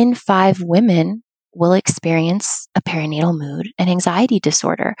 1 in 5 women will experience a perinatal mood and anxiety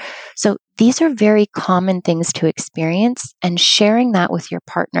disorder. So these are very common things to experience, and sharing that with your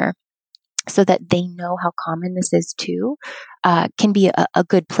partner so that they know how common this is too, can be a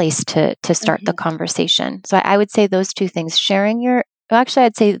good place to start the conversation. So I would say those 2 things,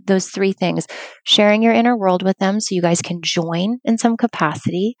 I'd say those 3 things, sharing your inner world with them so you guys can join in some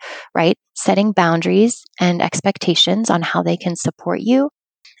capacity, right? Setting boundaries and expectations on how they can support you.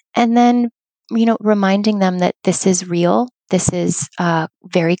 And then, reminding them that this is real, this is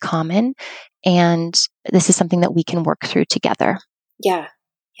very common, and this is something that we can work through together. Yeah.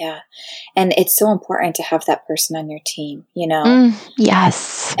 Yeah. And it's so important to have that person on your team,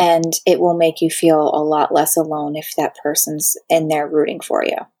 Yes. And it will make you feel a lot less alone if that person's in there rooting for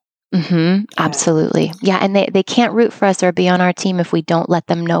you. Absolutely. Yeah. And they can't root for us or be on our team if we don't let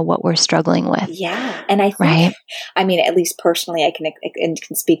them know what we're struggling with. Yeah. And I think, at least personally, I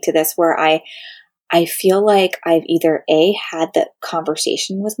can speak to this where I feel like I've either had the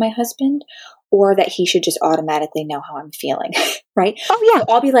conversation with my husband, or that he should just automatically know how I'm feeling. Right. Oh yeah. So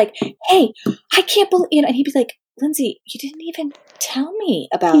I'll be like, hey, I can't believe, and he'd be like, Lindsay, you didn't even tell me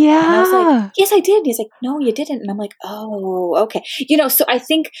about that. And I was like, yes, I did. And he's like, no, you didn't. And I'm like, oh, okay. So I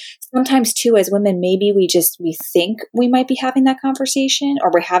think sometimes too, as women, maybe we think we might be having that conversation, or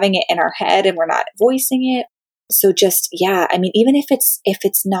we're having it in our head and we're not voicing it. So just, even if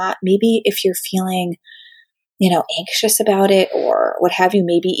it's not, maybe if you're feeling, anxious about it or what have you,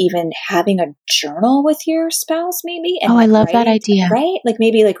 maybe even having a journal with your spouse, maybe. And I love that idea. Right? Like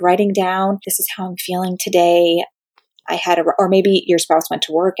maybe like writing down, this is how I'm feeling today. Or maybe your spouse went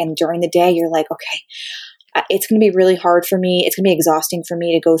to work and during the day you're like, okay, it's going to be really hard for me. It's going to be exhausting for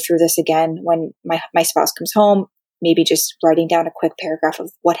me to go through this again when my spouse comes home. Maybe just writing down a quick paragraph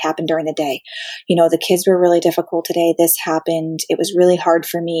of what happened during the day. The kids were really difficult today. This happened. It was really hard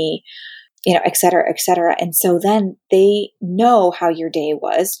for me. Et cetera, et cetera. And so then they know how your day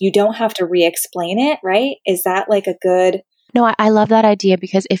was. You don't have to re-explain it, right? Is that like a good... No, I love that idea,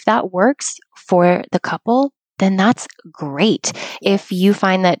 because if that works for the couple, then that's great. If you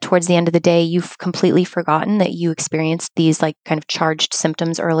find that towards the end of the day, you've completely forgotten that you experienced these like kind of charged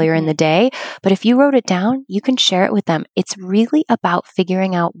symptoms earlier in the day, but if you wrote it down, you can share it with them. It's really about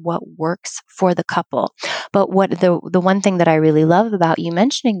figuring out what works for the couple. But what the one thing that I really love about you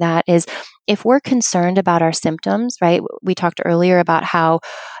mentioning that is, if we're concerned about our symptoms, right? We talked earlier about how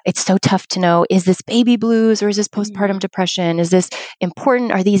it's so tough to know, is this baby blues or is this postpartum depression? Is this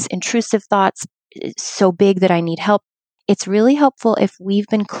important? Are these intrusive thoughts so big that I need help? It's really helpful if we've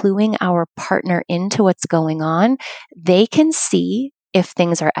been cluing our partner into what's going on. They can see if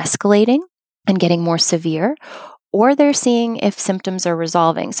things are escalating and getting more severe, or they're seeing if symptoms are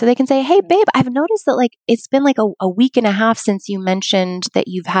resolving. So they can say, hey, babe, I've noticed that it's been a week and a half since you mentioned that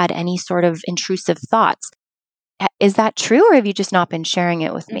you've had any sort of intrusive thoughts. Is that true, or have you just not been sharing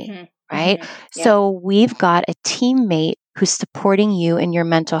it with me? Right? Yeah. So we've got a teammate who's supporting you in your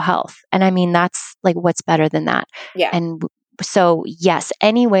mental health. And that's what's better than that? Yeah. And so yes,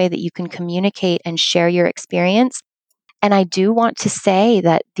 any way that you can communicate and share your experience. And I do want to say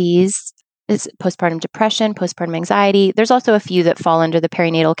that this postpartum depression, postpartum anxiety, there's also a few that fall under the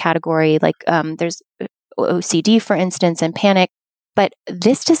perinatal category, there's OCD, for instance, and panic. But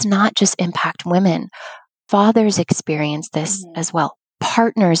this does not just impact women. Fathers experience this as well.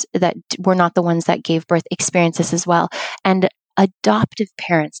 Partners that were not the ones that gave birth experience this as well. And adoptive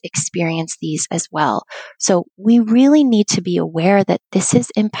parents experience these as well. So we really need to be aware that this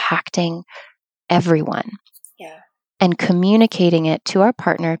is impacting everyone. Yeah. And communicating it to our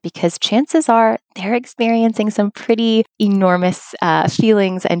partner, because chances are they're experiencing some pretty enormous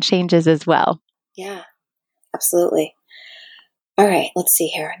feelings and changes as well. Yeah, absolutely. All right, let's see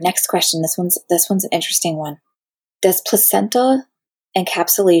here. Next question. This one's an interesting one. Does placenta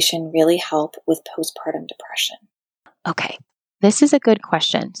encapsulation really help with postpartum depression? Okay, this is a good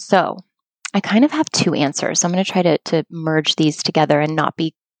question. So I kind of have 2 answers. So I'm going to try to merge these together and not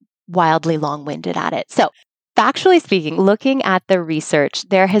be wildly long-winded at it. So factually speaking, looking at the research,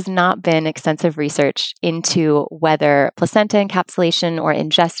 there has not been extensive research into whether placenta encapsulation or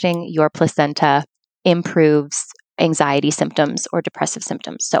ingesting your placenta improves anxiety symptoms or depressive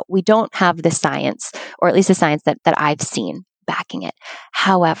symptoms. So we don't have the science, or at least the science that I've seen backing it.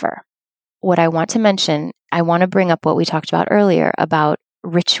 However, what I want to mention, I want to bring up what we talked about earlier about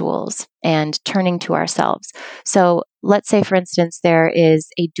rituals and turning to ourselves. So let's say, for instance, there is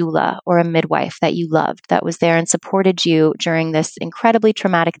a doula or a midwife that you loved that was there and supported you during this incredibly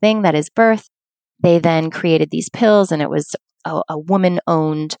traumatic thing that is birth. They then created these pills, and it was a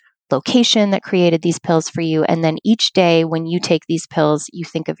woman-owned location that created these pills for you. And then each day when you take these pills, you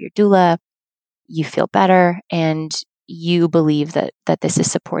think of your doula, you feel better, and you believe that this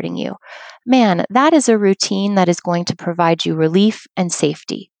is supporting you. Man, that is a routine that is going to provide you relief and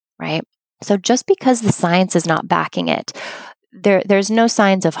safety, right? So just because the science is not backing it, there's no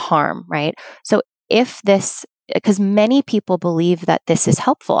signs of harm, right? So because many people believe that this is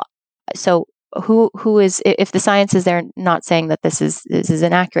helpful. So who is, if the science is there not saying that this is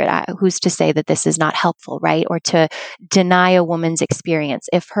inaccurate, who's to say that this is not helpful, right? Or to deny a woman's experience.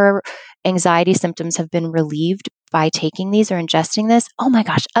 If her anxiety symptoms have been relieved by taking these or ingesting this, oh my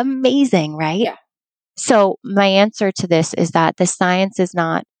gosh, amazing, right? Yeah. So my answer to this is that the science is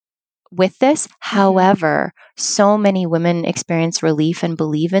not with this. However, so many women experience relief and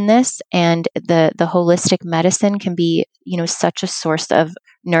believe in this, and the holistic medicine can be, such a source of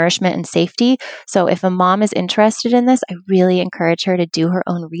nourishment and safety. So if a mom is interested in this, I really encourage her to do her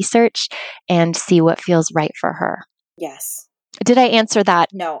own research and see what feels right for her. Yes. Did I answer that?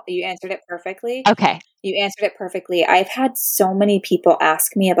 No, you answered it perfectly. Okay. You answered it perfectly. I've had so many people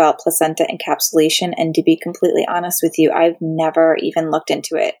ask me about placenta encapsulation, and to be completely honest with you, I've never even looked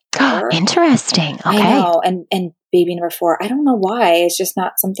into it. Interesting. Okay. I know. And baby number 4, I don't know why. It's just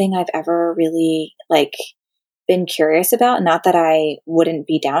not something I've ever really been curious about. Not that I wouldn't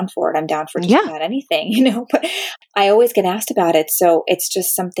be down for it. I'm down for just about anything, but I always get asked about it. So it's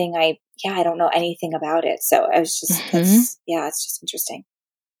just something I don't know anything about it. So I was just, it's just interesting.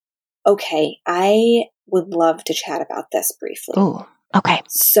 Okay. I would love to chat about this briefly. Oh, okay.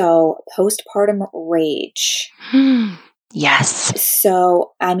 So postpartum rage. Yes.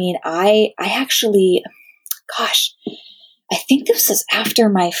 So, I mean, I actually, gosh, I think this was after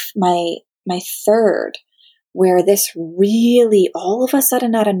my third, where this really, all of a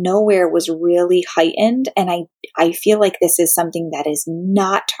sudden out of nowhere, was really heightened. And I feel like this is something that is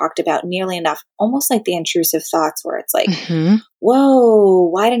not talked about nearly enough, almost like the intrusive thoughts, where it's like, whoa,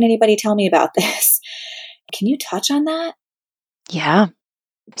 why didn't anybody tell me about this? Can you touch on that? Yeah.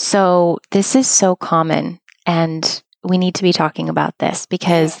 So this is so common, and we need to be talking about this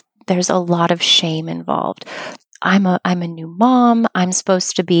because there's a lot of shame involved. I'm a new mom. I'm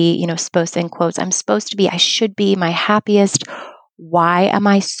supposed to be, supposed in quotes, I should be my happiest. Why am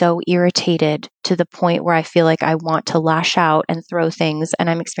I so irritated to the point where I feel like I want to lash out and throw things, and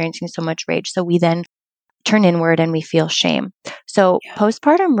I'm experiencing so much rage? So we then turn inward and we feel shame. So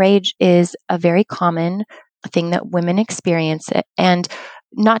postpartum rage is a very common thing that women experience, and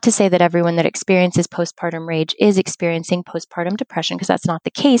not to say that everyone that experiences postpartum rage is experiencing postpartum depression, because that's not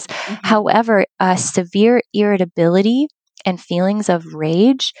the case. However, severe irritability and feelings of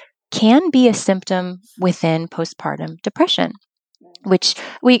rage can be a symptom within postpartum depression, which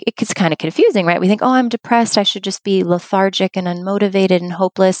it's kind of confusing, right? We think, oh, I'm depressed, I should just be lethargic and unmotivated and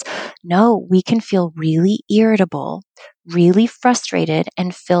hopeless. No, we can feel really irritable, really frustrated,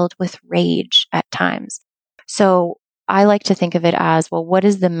 and filled with rage at times. So I like to think of it as, well, what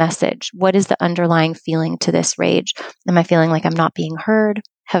is the message? What is the underlying feeling to this rage? Am I feeling like I'm not being heard?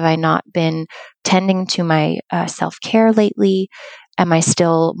 Have I not been tending to my self-care lately? Am I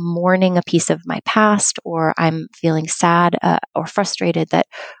still mourning a piece of my past, or I'm feeling sad or frustrated that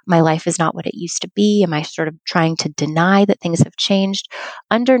my life is not what it used to be? Am I sort of trying to deny that things have changed?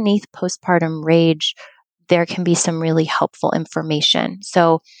 Underneath postpartum rage, there can be some really helpful information.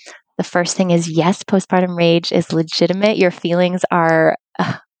 So the first thing is, yes, postpartum rage is legitimate. Your feelings are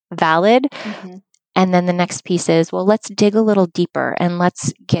valid. And then the next piece is, well, let's dig a little deeper and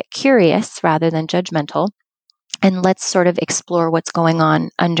let's get curious rather than judgmental. And let's sort of explore what's going on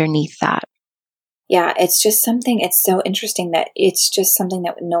underneath that. Yeah, it's just something, it's so interesting that it's just something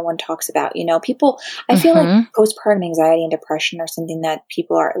that no one talks about. People, I feel like postpartum anxiety and depression are something that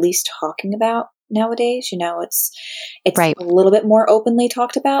people are at least talking about nowadays. It's right. A little bit more openly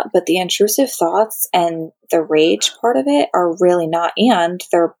talked about, but the intrusive thoughts and the rage part of it are really not, and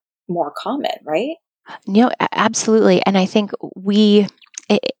they're more common, right? Absolutely. And I think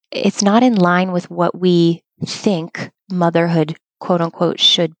it's not in line with what we think motherhood, quote unquote,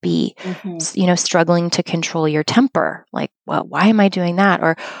 should be. Struggling to control your temper. Like, well, why am I doing that?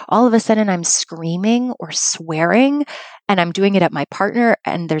 Or all of a sudden I'm screaming or swearing, and I'm doing it at my partner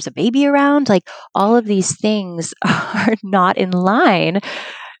and there's a baby around. Like, all of these things are not in line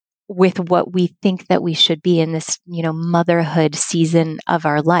with what we think that we should be in this, motherhood season of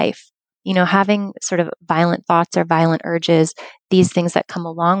our life. having sort of violent thoughts or violent urges, these things that come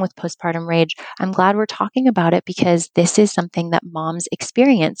along with postpartum rage. I'm glad we're talking about it because this is something that moms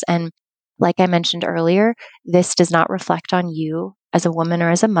experience. And like I mentioned earlier, this does not reflect on you as a woman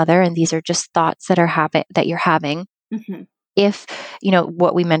or as a mother. And these are just thoughts that that you're having. Mm-hmm. If,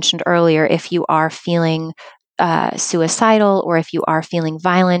 what we mentioned earlier, if you are feeling suicidal, or if you are feeling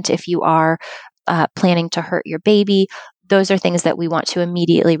violent, if you are planning to hurt your baby, those are things that we want to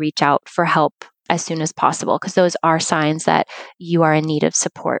immediately reach out for help as soon as possible, because those are signs that you are in need of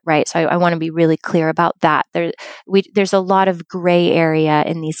support, right? So I want to be really clear about that. There's a lot of gray area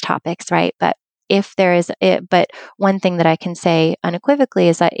in these topics, right? But but one thing that I can say unequivocally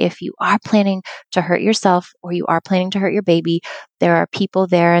is that if you are planning to hurt yourself or you are planning to hurt your baby, there are people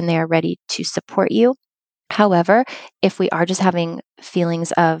there and they are ready to support you. However, if we are just having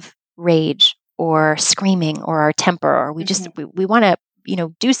feelings of rage or screaming or our temper, or we just, we want to,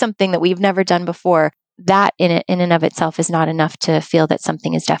 do something that we've never done before, that in and of itself is not enough to feel that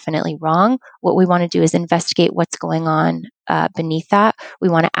something is definitely wrong. What we want to do is investigate what's going on beneath that. We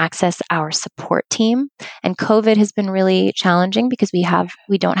want to access our support team. And COVID has been really challenging because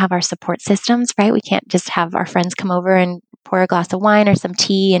we don't have our support systems, right? We can't just have our friends come over and pour a glass of wine or some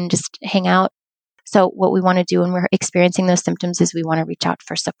tea and just hang out. So what we want to do when we're experiencing those symptoms is we want to reach out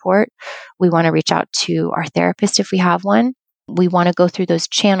for support. We want to reach out to our therapist if we have one. We want to go through those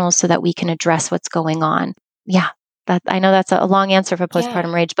channels so that we can address what's going on. Yeah, I know that's a long answer for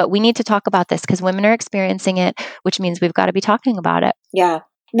postpartum rage, but we need to talk about this because women are experiencing it, which means we've got to be talking about it. Yeah.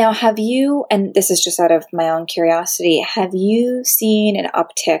 Now, have you, and this is just out of my own curiosity, have you seen an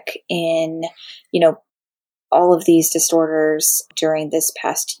uptick in, all of these disorders during this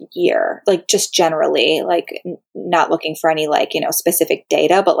past year, like just generally, like not looking for any specific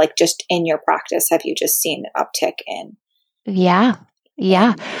data, but like just in your practice, have you just seen an uptick in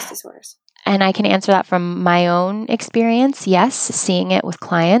these disorders? And I can answer that from my own experience. Yes, seeing it with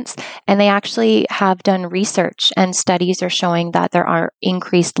clients. And they actually have done research, and studies are showing that there are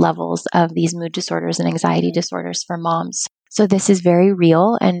increased levels of these mood disorders and anxiety disorders for moms. So this is very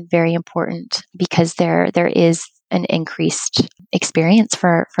real and very important because there is an increased experience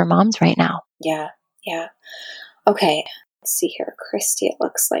for moms right now. Yeah. Yeah. Okay. Let's see here. Christy, it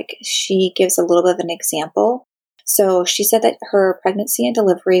looks like she gives a little bit of an example. So she said that her pregnancy and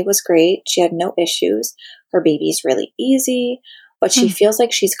delivery was great. She had no issues. Her baby's really easy, but she feels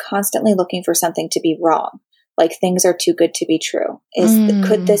like she's constantly looking for something to be wrong. Like things are too good to be true.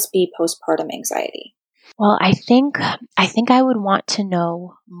 Could this be postpartum anxiety? Well, I think I would want to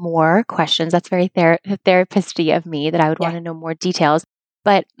know more questions. That's very therapist-y of me that I would want to know more details.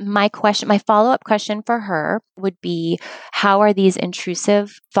 But my follow-up question for her would be, how are these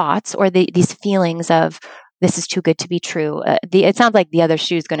intrusive thoughts or these feelings of this is too good to be true? It sounds like the other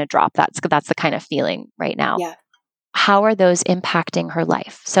shoe is going to drop. That's the kind of feeling right now. Yeah. How are those impacting her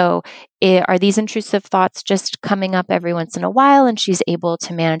life? So are these intrusive thoughts just coming up every once in a while and she's able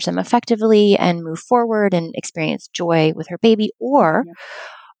to manage them effectively and move forward and experience joy with her baby? Or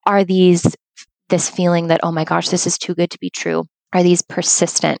are this feeling that, oh my gosh, this is too good to be true? Are these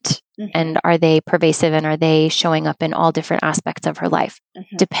persistent and are they pervasive and are they showing up in all different aspects of her life?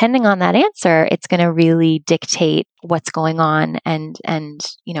 Depending on that answer, it's going to really dictate what's going on and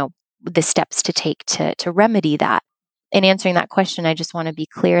the steps to take to remedy that. In answering that question, I just want to be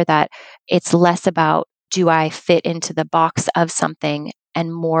clear that it's less about, do I fit into the box of something,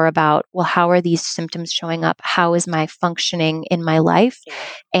 and more about, well, how are these symptoms showing up? How is my functioning in my life?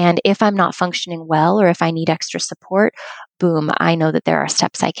 And if I'm not functioning well, or if I need extra support, boom, I know that there are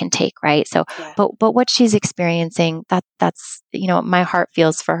steps I can take, right? So, but what she's experiencing, that's, my heart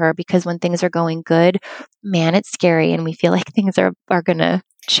feels for her, because when things are going good, man, it's scary. And we feel like things are going to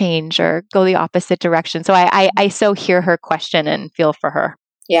change or go the opposite direction. So I so hear her question and feel for her.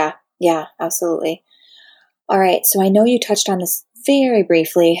 Yeah. Yeah, absolutely. All right. So I know you touched on this very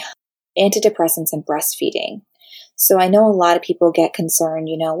briefly, antidepressants and breastfeeding. So I know a lot of people get concerned,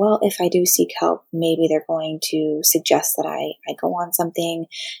 well, if I do seek help, maybe they're going to suggest that I go on something.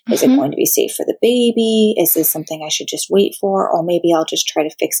 Is it going to be safe for the baby? Is this something I should just wait for? Or maybe I'll just try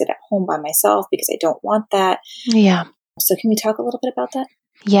to fix it at home by myself because I don't want that. Yeah. So can we talk a little bit about that?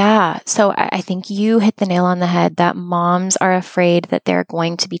 Yeah. So I think you hit the nail on the head that moms are afraid that they're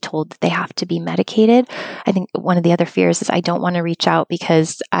going to be told that they have to be medicated. I think one of the other fears is, I don't want to reach out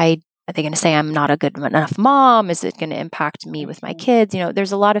because I are they going to say I'm not a good enough mom? Is it going to impact me with my kids?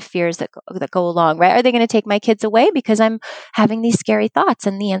 There's a lot of fears that go along, right? Are they going to take my kids away because I'm having these scary thoughts?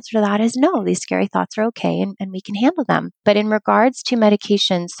 And the answer to that is no, these scary thoughts are okay and we can handle them. But in regards to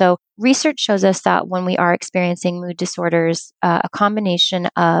medication, so research shows us that when we are experiencing mood disorders, a combination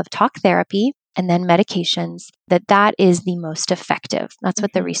of talk therapy and then medications, that is the most effective. That's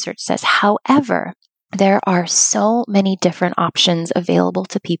what the research says. However, there are so many different options available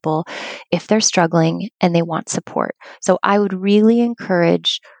to people if they're struggling and they want support. So I would really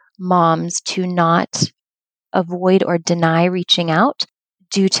encourage moms to not avoid or deny reaching out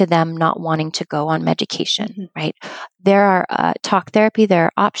due to them not wanting to go on medication, right? There are talk therapy, there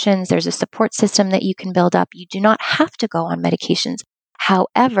are options, there's a support system that you can build up. You do not have to go on medications.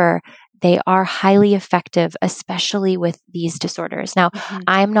 However, they are highly effective, especially with these disorders. Now,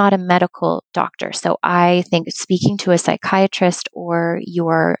 I'm not a medical doctor, so I think speaking to a psychiatrist or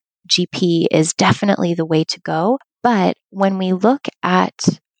your GP is definitely the way to go. But when we look at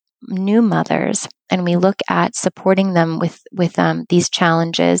new mothers and we look at supporting them with these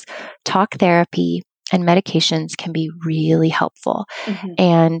challenges, talk therapy and medications can be really helpful.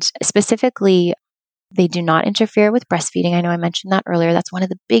 And specifically, they do not interfere with breastfeeding. I know I mentioned that earlier. That's one of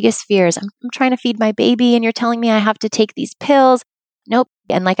the biggest fears. I'm trying to feed my baby and you're telling me I have to take these pills. Nope.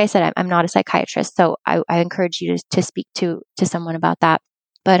 And like I said, I'm not a psychiatrist, so I encourage you to speak to someone about that.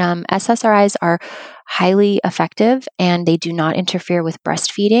 But SSRIs are highly effective and they do not interfere with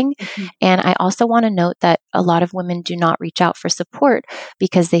breastfeeding. And I also want to note that a lot of women do not reach out for support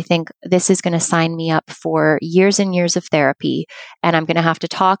because they think this is going to sign me up for years and years of therapy. And I'm going to have to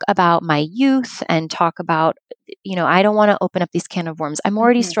talk about my youth and talk about, I don't want to open up these can of worms. I'm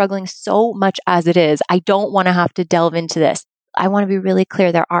already struggling so much as it is. I don't want to have to delve into this. I want to be really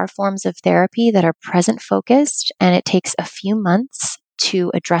clear. There are forms of therapy that are present focused and it takes a few months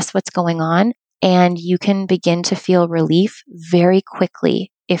to address what's going on. And you can begin to feel relief very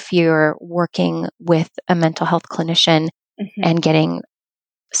quickly if you're working with a mental health clinician and getting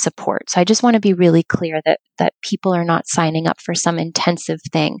support. So I just want to be really clear that people are not signing up for some intensive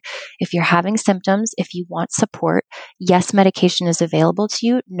thing. If you're having symptoms, if you want support, yes, medication is available to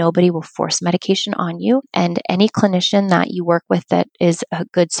you. Nobody will force medication on you. And any clinician that you work with that is a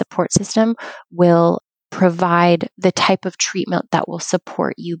good support system will provide the type of treatment that will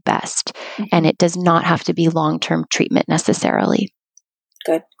support you best. And it does not have to be long-term treatment necessarily.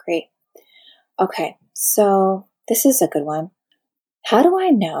 Good. Great. Okay. So this is a good one. How do I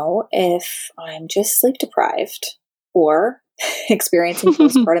know if I'm just sleep deprived or experiencing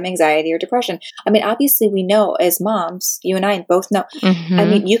postpartum anxiety or depression? I mean, obviously we know as moms, you and I both know, I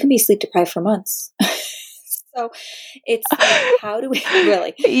mean, you can be sleep deprived for months. So it's like, how do we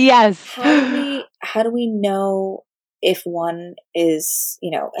really? Yes. How do we know if one is,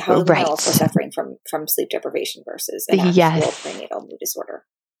 how is one also suffering from sleep deprivation versus an actual prenatal mood disorder?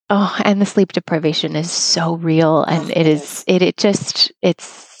 Oh, and the sleep deprivation is so real, and it's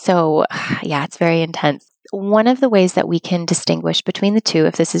so, it's very intense. One of the ways that we can distinguish between the two,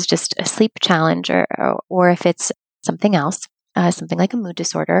 if this is just a sleep challenge or if it's something else, something like a mood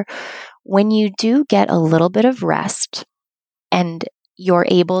disorder, when you do get a little bit of rest and you're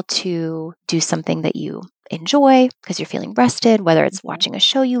able to do something that you enjoy because you're feeling rested, whether it's watching a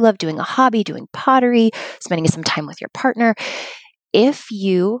show you love, doing a hobby, doing pottery, spending some time with your partner, if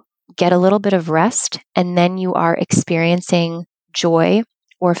you get a little bit of rest and then you are experiencing joy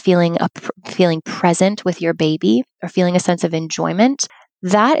or feeling present with your baby or feeling a sense of enjoyment,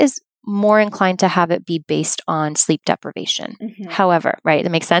 that is more inclined to have it be based on sleep deprivation. However, right,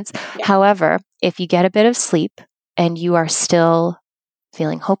 that makes sense. Yeah. However, if you get a bit of sleep and you are still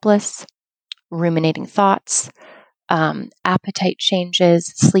feeling hopeless, ruminating thoughts, appetite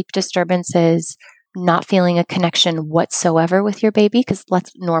changes, sleep disturbances, not feeling a connection whatsoever with your baby, because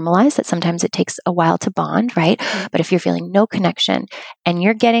let's normalize that sometimes it takes a while to bond, right? But if you're feeling no connection and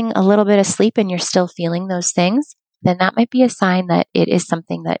you're getting a little bit of sleep and you're still feeling those things, then that might be a sign that it is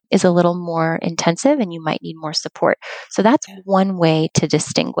something that is a little more intensive and you might need more support. So that's one way to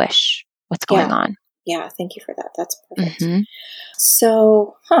distinguish what's going on. Yeah, thank you for that. That's perfect.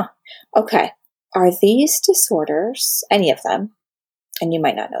 So, okay. Are these disorders, any of them, and you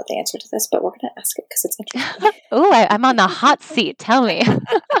might not know the answer to this, but we're going to ask it because it's interesting. I'm on the hot seat. Tell me.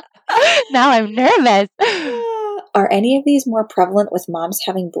 Now I'm nervous. Are any of these more prevalent with moms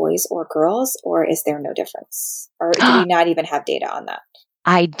having boys or girls, or is there no difference? Or do we not even have data on that?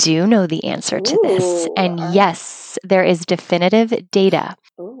 I do know the answer to this. And yes, there is definitive data.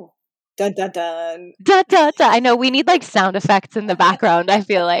 Ooh. Dun, dun, dun. Dun, dun, dun. I know we need like sound effects in the background, I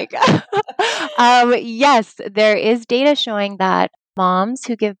feel like. Yes, there is data showing that moms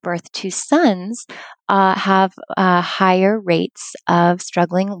who give birth to sons have higher rates of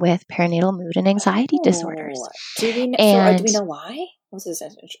struggling with perinatal mood and anxiety disorders. Do we And do we know why? This is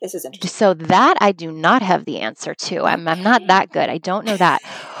interesting. so that I do not have the answer to. I'm not that good. I don't know that.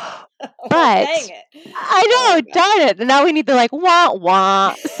 Well, But dang it. I know, Oh, God. darn it. Now we need the like wah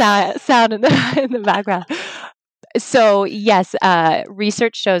wah sound in the background. So yes,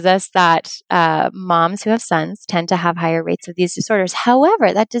 research shows us that moms who have sons tend to have higher rates of these disorders.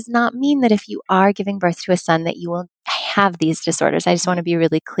 However, that does not mean that if you are giving birth to a son that you will have these disorders. I just want to be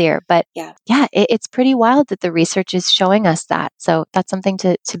really clear. But yeah, it's pretty wild that the research is showing us that. So that's something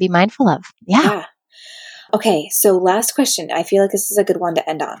to be mindful of. Yeah. Okay, so last question. I feel like this is a good one to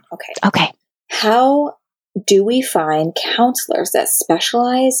end on. Okay. How do we find counselors that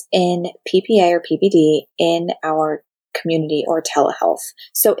specialize in PPA or PPD in our community or telehealth?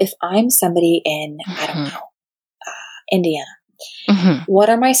 So if I'm somebody in, I don't know, Indiana, what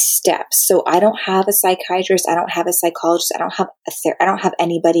are my steps? So I don't have a psychiatrist. I don't have a psychologist. I don't have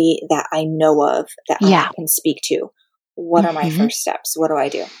anybody that I know of that I can speak to. What are my first steps? What do I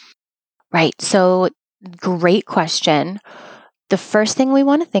do? Right. So great question. The first thing we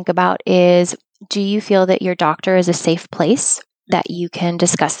want to think about is, do you feel that your doctor is a safe place that you can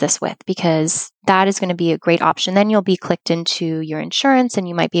discuss this with? Because that is going to be a great option. Then you'll be clicked into your insurance and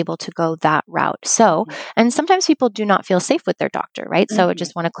you might be able to go that route. So, and sometimes people do not feel safe with their doctor, right? So I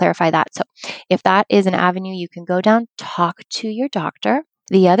just want to clarify that. So if that is an avenue you can go down, talk to your doctor.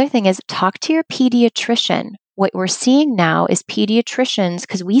 The other thing is talk to your pediatrician. What we're seeing now is pediatricians,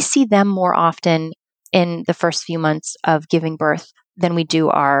 because we see them more often in the first few months of giving birth than we do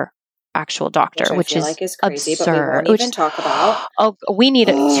our actual doctor, which is like is crazy, absurd. But we won't even talk about. Oh, we need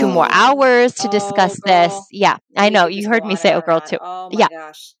 2 more hours to discuss this. Yeah, I know. You heard me say, "Oh, girl," too. Oh my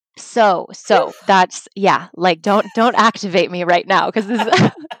gosh. So that's like don't activate me right now because this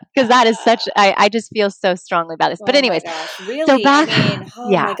because that is such. I just feel so strongly about this. But anyways, my gosh, really? So back,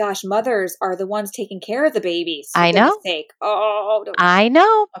 my gosh, mothers are the ones taking care of the babies. I know. I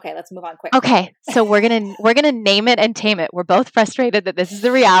know. Okay, let's move on quick. Okay, so we're gonna name it and tame it. We're both frustrated that this is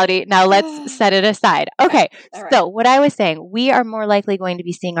the reality. Now let's set it aside. Okay. So what I was saying, we are more likely going to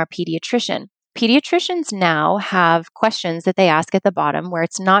be seeing our pediatrician. Pediatricians now have questions that they ask at the bottom where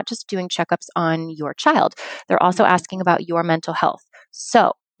it's not just doing checkups on your child. They're also asking about your mental health.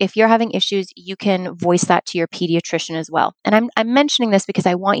 So if you're having issues, you can voice that to your pediatrician as well. And I'm mentioning this because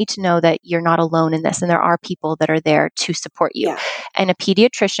I want you to know that you're not alone in this and there are people that are there to support you. And a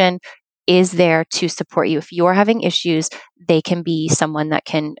pediatrician is there to support you. If you're having issues, they can be someone that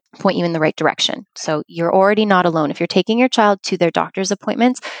can point you in the right direction. So you're already not alone. If you're taking your child to their doctor's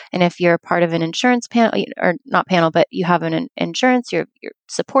appointments, and if you're part of an insurance panel, or not panel, but you have an insurance, you're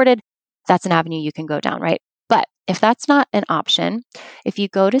supported, that's an avenue you can go down, right? But if that's not an option, if you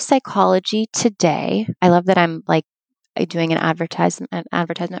go to Psychology Today, I love that I'm like doing an advertisement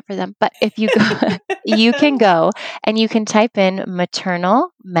for them. But if you go, you can go and you can type in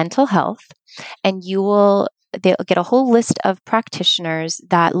maternal mental health, and they'll get a whole list of practitioners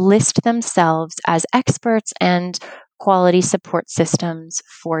that list themselves as experts and quality support systems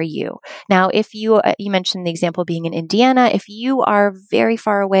for you. Now, if you mentioned the example being in Indiana, if you are very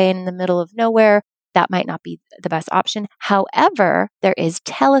far away in the middle of nowhere, that might not be the best option. However, there is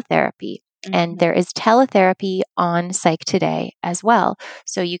teletherapy. And there is teletherapy on Psych Today as well.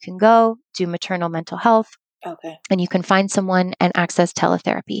 So you can go do maternal mental health. Okay. And you can find someone and access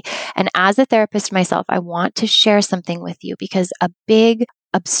teletherapy. And as a therapist myself, I want to share something with you because a big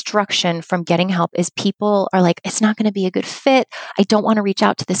obstruction from getting help is people are like, it's not going to be a good fit. I don't want to reach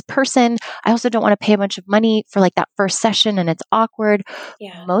out to this person. I also don't want to pay a bunch of money for like that first session and it's awkward.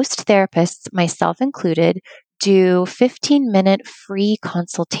 Most therapists, myself included, do 15-minute free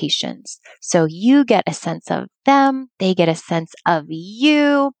consultations. So you get a sense of them, they get a sense of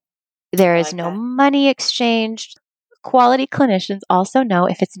you. There is no money exchanged. Quality clinicians also know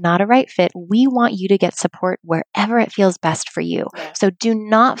if it's not a right fit, we want you to get support wherever it feels best for you. So do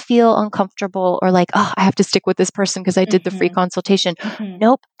not feel uncomfortable or like, oh, I have to stick with this person because I did the free consultation.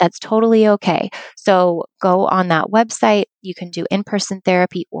 Nope, that's totally okay. So go on that website. You can do in-person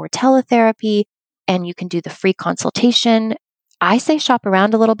therapy or teletherapy, and you can do the free consultation. I say shop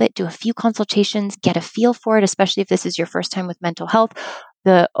around a little bit, do a few consultations, get a feel for it, especially if this is your first time with mental health.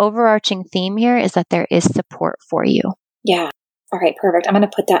 The overarching theme here is that there is support for you. Yeah. All right, perfect. I'm going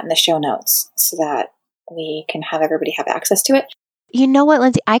to put that in the show notes so that we can have everybody have access to it. You know what,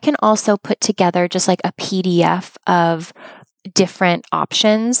 Lindsay? I can also put together just like a PDF of different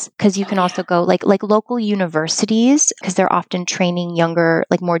options, because you can also go like local universities, because they're often training younger,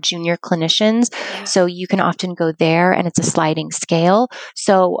 like more junior clinicians. Yeah. So you can often go there, and it's a sliding scale.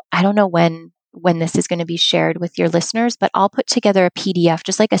 So I don't know when this is going to be shared with your listeners, but I'll put together a PDF,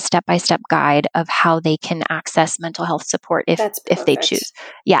 just like a step-by-step guide of how they can access mental health support if they choose.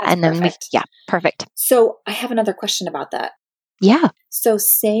 Yeah. That's and then perfect. Perfect. So I have another question about that. Yeah. So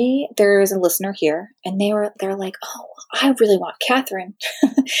say there's a listener here and they're like, oh, I really want Catherine.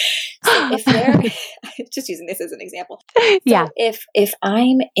 So if they're just using this as an example. Yeah. So if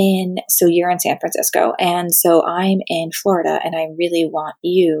you're in San Francisco and so I'm in Florida and I really want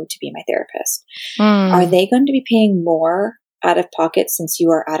you to be my therapist, are they going to be paying more out of pocket since you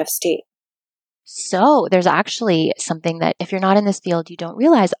are out of state? So there's actually something that if you're not in this field, you don't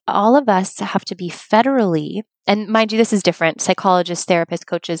realize. All of us have to be federally, and mind you, this is different, psychologists, therapists,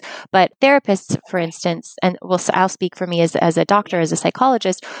 coaches, but therapists, for instance, and I'll speak for me as a doctor, as a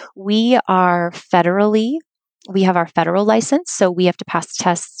psychologist, we have our federal license. So we have to pass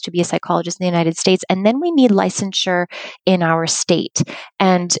tests to be a psychologist in the United States. And then we need licensure in our state.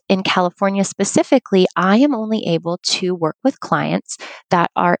 And in California specifically, I am only able to work with clients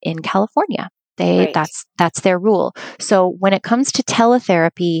that are in California. Right. That's their rule. So when it comes to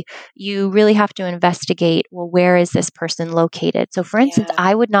teletherapy, you really have to investigate, well, where is this person located? So for instance,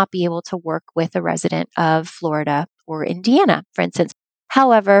 I would not be able to work with a resident of Florida or Indiana, for instance.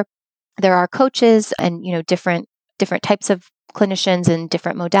 However, there are coaches and, different types of clinicians and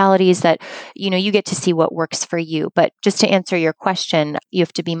different modalities that, you get to see what works for you. But just to answer your question, you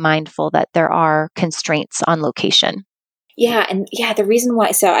have to be mindful that there are constraints on location. Yeah. And the reason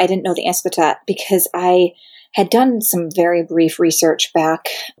why, so I didn't know the answer to that because I had done some very brief research back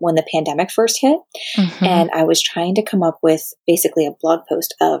when the pandemic first hit. Mm-hmm. And I was trying to come up with basically a blog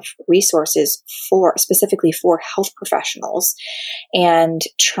post of resources specifically for health professionals and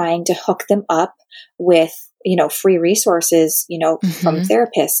trying to hook them up with free resources, mm-hmm. from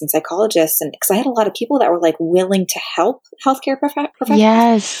therapists and psychologists. And because I had a lot of people that were like willing to help healthcare professionals.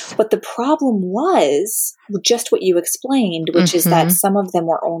 Yes. But the problem was just what you explained, which mm-hmm. is that some of them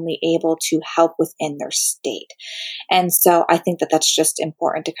were only able to help within their state. And so I think that that's just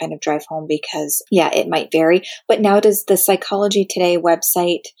important to kind of drive home because it might vary. But now does the Psychology Today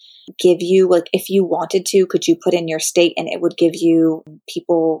website give you, like, if you wanted to, could you put in your state and it would give you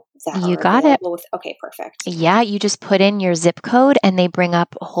people that you got it. Okay, perfect. Yeah, you just put in your zip code and they bring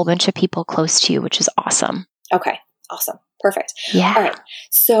up a whole bunch of people close to you, which is awesome. Okay, awesome. Perfect. Yeah. All right.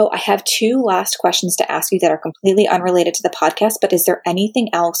 So I have two last questions to ask you that are completely unrelated to the podcast, but is there anything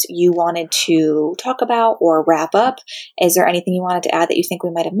else you wanted to talk about or wrap up? Is there anything you wanted to add that you think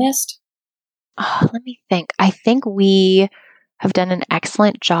we might have missed? Let me think. I think we have done an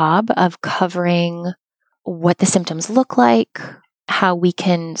excellent job of covering what the symptoms look like, how we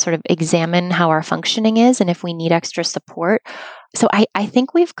can sort of examine how our functioning is, and if we need extra support. So I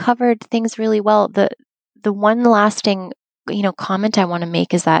think we've covered things really well. The one lasting, comment I want to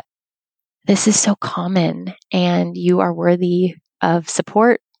make is that this is so common and you are worthy of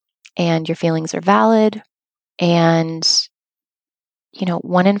support and your feelings are valid. And,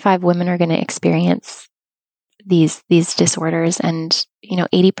 1 in 5 women are going to experience these disorders, and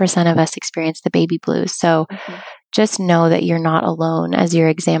 80% of us experience the baby blues. So mm-hmm. just know that you're not alone as you're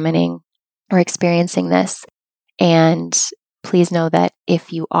examining or experiencing this. And please know that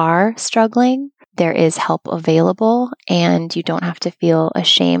if you are struggling, there is help available, and you don't have to feel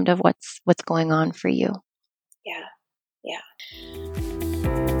ashamed of what's going on for you. Yeah.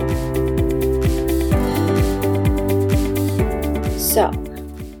 So,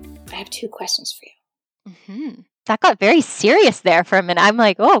 I have 2 questions for you. Mm-hmm. That got very serious there for a minute. I'm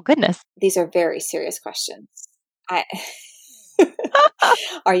like, oh, goodness. These are very serious questions.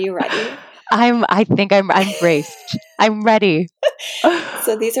 Are you ready? I think I'm braced. I'm ready.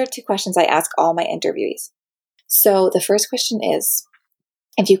 So these are 2 questions I ask all my interviewees. So the first question is,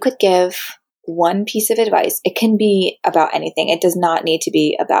 if you could give one piece of advice, it can be about anything. It does not need to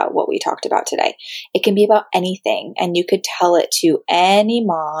be about what we talked about today. It can be about anything. And you could tell it to any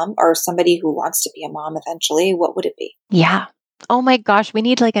mom or somebody who wants to be a mom eventually. What would it be? Yeah. Oh my gosh, we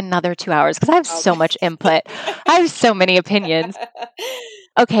need like another 2 hours because I have so much input. I have so many opinions.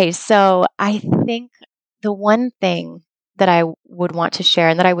 Okay, so I think the one thing that I would want to share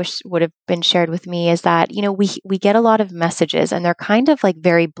and that I wish would have been shared with me is that, we get a lot of messages and they're kind of like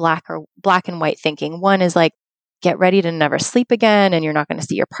very black and white thinking. One is like, get ready to never sleep again and you're not going to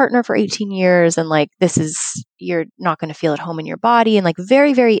see your partner for 18 years. And like, you're not going to feel at home in your body, and like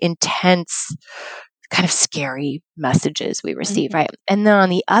very, very intense kind of scary messages we receive, right? And then on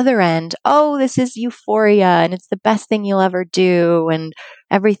the other end, oh, this is euphoria and it's the best thing you'll ever do. And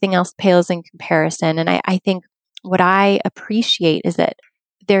everything else pales in comparison. And I think what I appreciate is that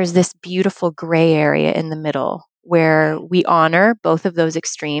there's this beautiful gray area in the middle where we honor both of those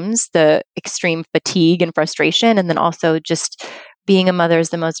extremes, the extreme fatigue and frustration, and then also just being a mother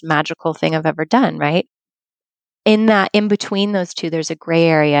is the most magical thing I've ever done, right? In between those two, there's a gray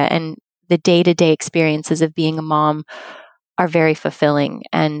area, and the day-to-day experiences of being a mom are very fulfilling,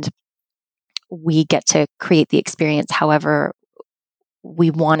 and we get to create the experience however we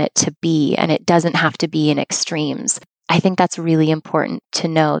want it to be, and it doesn't have to be in extremes. I think that's really important to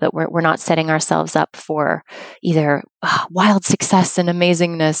know, that we're not setting ourselves up for either wild success and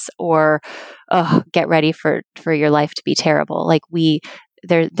amazingness or get ready for your life to be terrible. Like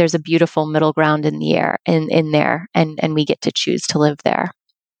there's a beautiful middle ground in the air in there, and we get to choose to live there.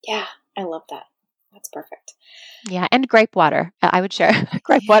 Yeah, I love that. That's perfect. Yeah, and grape water. I would share.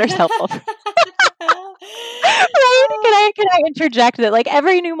 Grape water's helpful. Right? Can I interject that like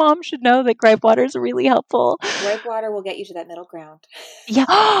every new mom should know that grape water is really helpful. Grape water will get you to that middle ground. Yeah.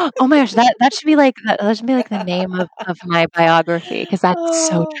 Oh my gosh, that should be like the name of my biography, because that's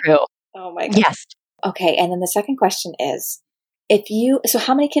so true. Oh my gosh. Yes. Okay, and then the second question is, so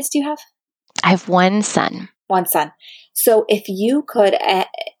how many kids do you have? I have one son. One son. So if you could,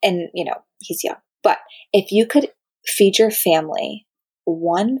 and he's young, but if you could feed your family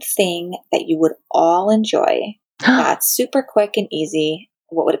one thing that you would all enjoy, that's super quick and easy,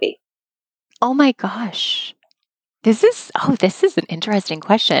 what would it be? Oh my gosh. This is an interesting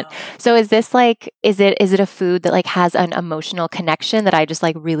question. So is this like, is it a food that like has an emotional connection that I just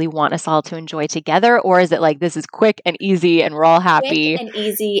like really want us all to enjoy together? Or is it like, this is quick and easy and we're all happy? Quick and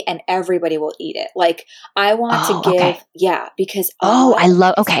easy and everybody will eat it. Like I want to give, okay. Yeah, because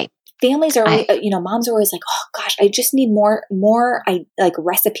okay. Families are, moms are always like, oh gosh, I just need more like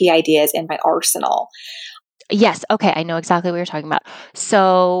recipe ideas in my arsenal. Yes. Okay. I know exactly what you're talking about.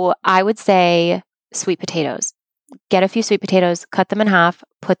 So I would say sweet potatoes. Get a few sweet potatoes, cut them in half,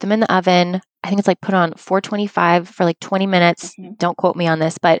 put them in the oven. I think it's like put on 425 for like 20 minutes. Mm-hmm. Don't quote me on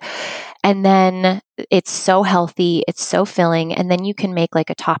this, and then it's so healthy. It's so filling. And then you can make like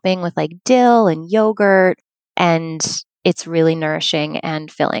a topping with like dill and yogurt, and it's really nourishing and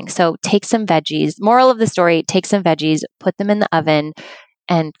filling. So take some veggies. Moral of the story, take some veggies, put them in the oven,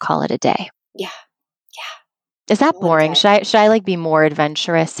 and call it a day. Yeah. Is that boring? Should I like be more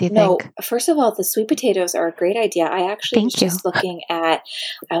adventurous, you think? No, first of all, the sweet potatoes are a great idea. I actually was just looking at,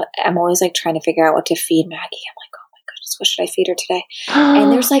 I'm always like trying to figure out what to feed Maggie. I'm like, oh my goodness, what should I feed her today? And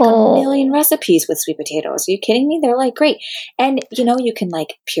there's like a million recipes with sweet potatoes. Are you kidding me? They're like great. And you can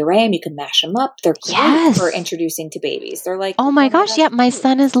like puree them, you can mash them up. They're great for introducing to babies. They're like, oh my gosh, yeah, my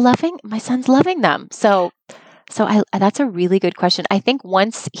son's loving them. So that's a really good question. I think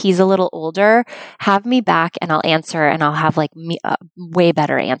once he's a little older, have me back and I'll answer, and I'll have like a way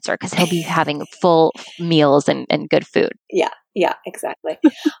better answer because he'll be having full meals and good food. Yeah, exactly.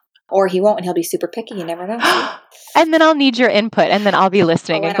 Or he won't, and he'll be super picky. You never know. And then I'll need your input, and then I'll be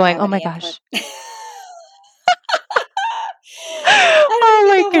listening and going, oh my gosh. I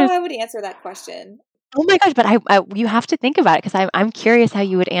don't know how I would answer that question. Oh my gosh, but you have to think about it because I'm curious how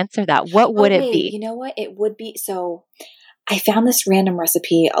you would answer that. What would it be? You know what? It would be, so I found this random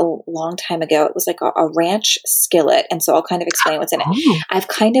recipe a long time ago. It was like a ranch skillet. And so I'll kind of explain what's in it. I've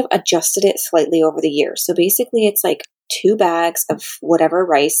kind of adjusted it slightly over the years. So basically it's like 2 bags of whatever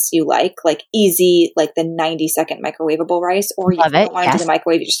rice you like easy, like the 90-second microwavable rice, or you don't want it to the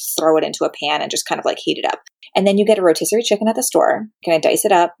microwave, you just throw it into a pan and just kind of like heat it up. And then you get a rotisserie chicken at the store. You're going to dice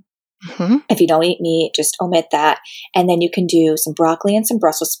it up. Mm-hmm. If you don't eat meat, just omit that. And then you can do some broccoli and some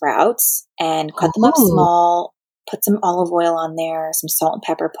Brussels sprouts and cut them up small, put some olive oil on there, some salt and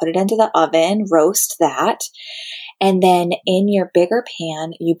pepper, put it into the oven, roast that. And then in your bigger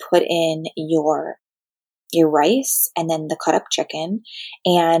pan, you put in your rice and then the cut up chicken.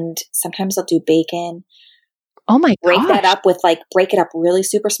 And sometimes I'll do bacon. Oh my gosh. Break it up really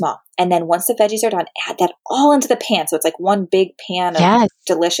super small. And then once the veggies are done, add that all into the pan. So it's like one big pan of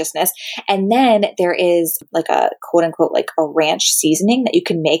deliciousness. And then there is like a quote unquote, like a ranch seasoning that you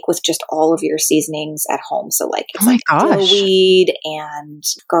can make with just all of your seasonings at home. So like, it's dillweed and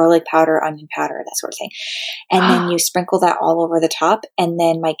garlic powder, onion powder, that sort of thing. And then you sprinkle that all over the top. And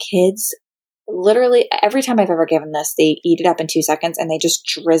then my kids literally every time I've ever given this, they eat it up in 2 seconds and they just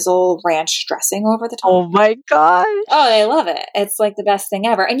drizzle ranch dressing over the top. Oh my gosh. Oh, they love it. It's like the best thing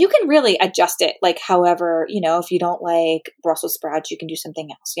ever. And you can really adjust it. Like, however, if you don't like Brussels sprouts, you can do something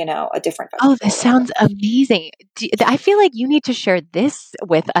else, a different vegetable. Oh, this sounds amazing. I feel like you need to share this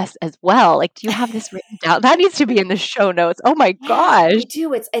with us as well. Like, do you have this written down? That needs to be in the show notes. Oh my gosh. I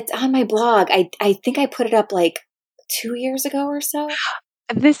do. It's on my blog. I think I put it up like 2 years ago or so.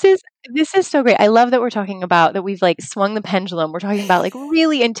 This is so great. I love that we're talking about that we've like swung the pendulum. We're talking about like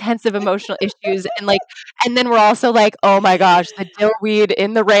really intensive emotional issues and then we're also like, oh my gosh, the dill weed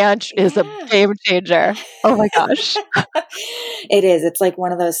in the ranch is a game changer. Oh my gosh. It is. It's like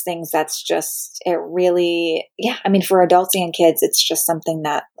one of those things that's just, it really, I mean, for adults and kids, it's just something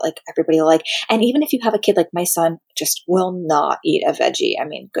that like everybody will like. And even if you have a kid, like my son just will not eat a veggie. I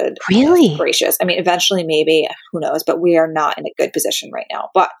mean, good. Really? Gracious. I mean, eventually maybe, who knows, but we are not in a good position right now.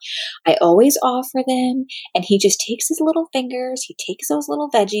 But I always offer them and he just takes his little fingers, he takes those little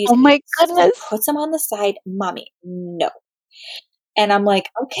veggies. Oh my goodness. Puts them on the side. Mommy, no. And I'm like,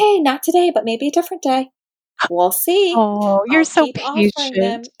 okay, not today, but maybe a different day. We'll see. Oh, you're so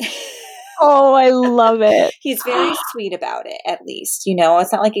patient. Oh, I love it. He's very sweet about it, at least.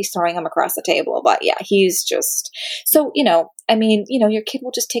 It's not like he's throwing them across the table, but yeah, he's just, so, I mean, your kid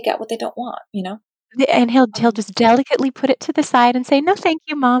will just take out what they don't want, And he'll just delicately put it to the side and say, no, thank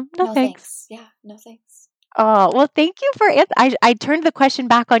you, Mom. No, thanks. Yeah, no thanks. Oh, well, thank you for I turned the question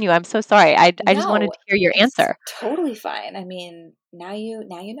back on you. I'm so sorry. I just wanted to hear your answer. Totally fine. I mean, now you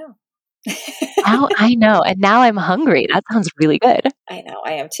know. Now I know. And now I'm hungry. That sounds really good. I know.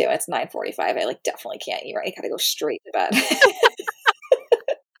 I am too. It's 9:45. I like definitely can't eat right. I gotta go straight to bed.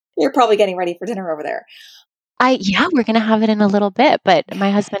 You're probably getting ready for dinner over there. We're going to have it in a little bit, but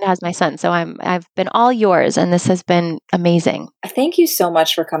my husband has my son, so I've been all yours, and this has been amazing. Thank you so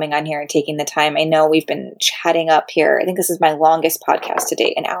much for coming on here and taking the time. I know we've been chatting up here. I think this is my longest podcast to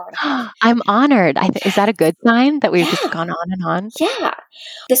date, an hour and a half. I'm honored. Is that a good sign that we've just gone on and on? Yeah.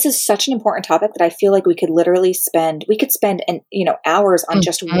 This is such an important topic that I feel like we could spend hours on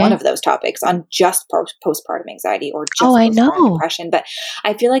just one of those topics, on just postpartum anxiety or just postpartum depression. But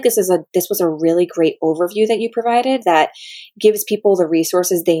I feel like this was a really great overview that you provided that gives people the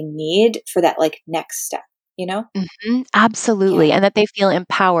resources they need for that like next step, Mm-hmm. Absolutely. Yeah. And that they feel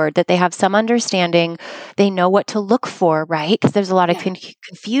empowered, that they have some understanding, they know what to look for, right? Because there's a lot of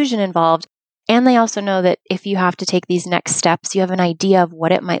confusion involved. And they also know that if you have to take these next steps, you have an idea of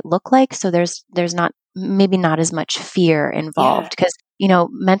what it might look like. So there's maybe not as much fear involved because,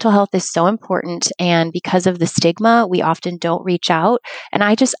 mental health is so important. And because of the stigma, we often don't reach out. And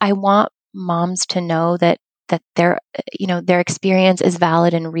I want moms to know that their experience is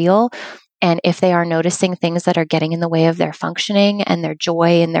valid and real. And if they are noticing things that are getting in the way of their functioning and their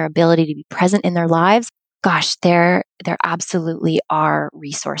joy and their ability to be present in their lives, gosh, there absolutely are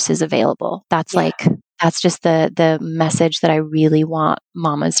resources available. That's just the message that I really want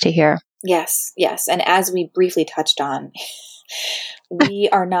mamas to hear. Yes. And as we briefly touched on, we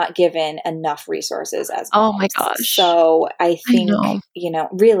are not given enough resources as moms. Oh my gosh. So I think,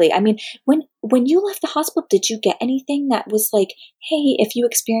 really, I mean, when you left the hospital, did you get anything that was like, hey, if you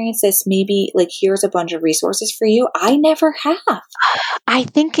experience this, maybe like here's a bunch of resources for you? I never have. I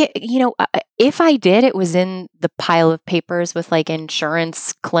think if I did, it was in the pile of papers with like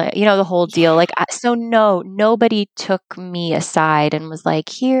insurance, the whole deal. Like, so no, nobody took me aside and was like,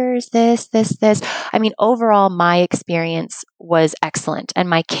 here's this. I mean, overall, my experience was excellent and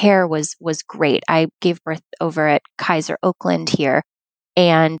my care was great. I gave birth over at Kaiser Oakland here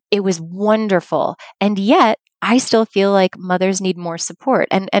and it was wonderful. And yet I still feel like mothers need more support.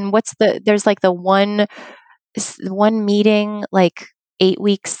 And there's like the one meeting like 8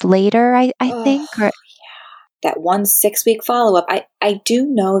 weeks later, I think. That 1 6-week follow-up. I do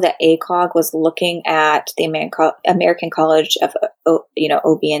know that ACOG was looking at the American College of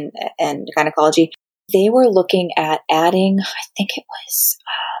OB and Gynecology. They were looking at adding, I think it was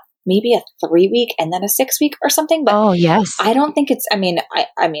maybe a 3-week and then a 6-week or something. But oh yes, I don't think it's. I mean,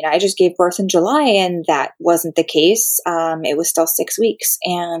 I just gave birth in July, and that wasn't the case. It was still 6 weeks,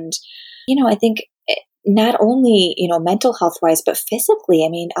 and I think not only mental health wise, but physically. I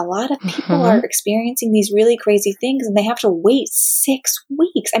mean, a lot of people are experiencing these really crazy things, and they have to wait 6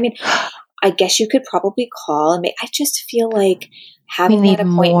 weeks. I mean, I guess you could probably call, and I just feel like having that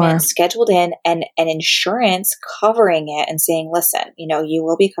appointment scheduled in and insurance covering it and saying, listen, you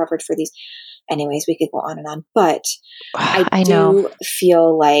will be covered for these. Anyways, we could go on and on, but I do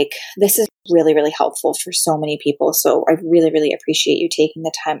feel like this is really, really helpful for so many people. So I really, really appreciate you taking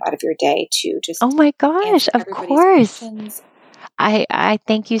the time out of your day to just. Oh my gosh, of course. Questions. I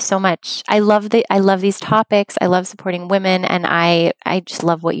thank you so much. I love these topics. I love supporting women, and I just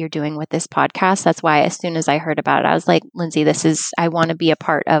love what you're doing with this podcast. That's why as soon as I heard about it, I was like, Lindsay, I want to be a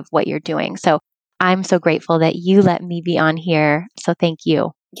part of what you're doing. So I'm so grateful that you let me be on here. So thank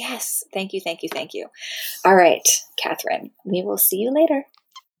you. Yes. Thank you. Thank you. Thank you. All right, Catherine, we will see you later.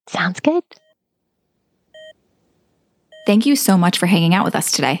 Sounds good. Thank you so much for hanging out with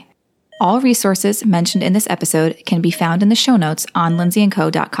us today. All resources mentioned in this episode can be found in the show notes on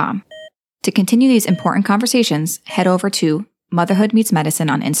lindsayandco.com. To continue these important conversations, head over to Motherhood Meets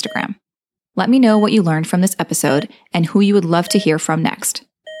Medicine on Instagram. Let me know what you learned from this episode and who you would love to hear from next.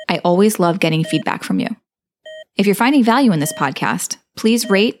 I always love getting feedback from you. If you're finding value in this podcast, please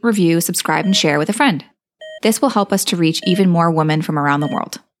rate, review, subscribe, and share with a friend. This will help us to reach even more women from around the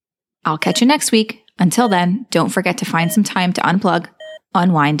world. I'll catch you next week. Until then, don't forget to find some time to unplug,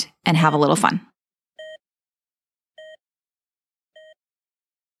 unwind, and have a little fun.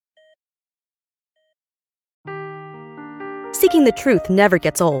 Seeking the truth never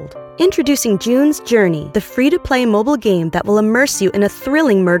gets old. Introducing June's Journey, the free-to-play mobile game that will immerse you in a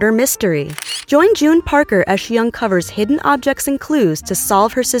thrilling murder mystery. Join June Parker as she uncovers hidden objects and clues to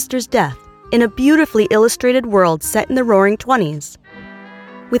solve her sister's death in a beautifully illustrated world set in the Roaring '20s.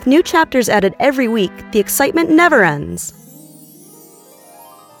 With new chapters added every week, the excitement never ends.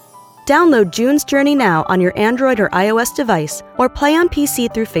 Download June's Journey now on your Android or iOS device, or play on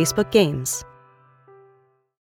PC through Facebook Games.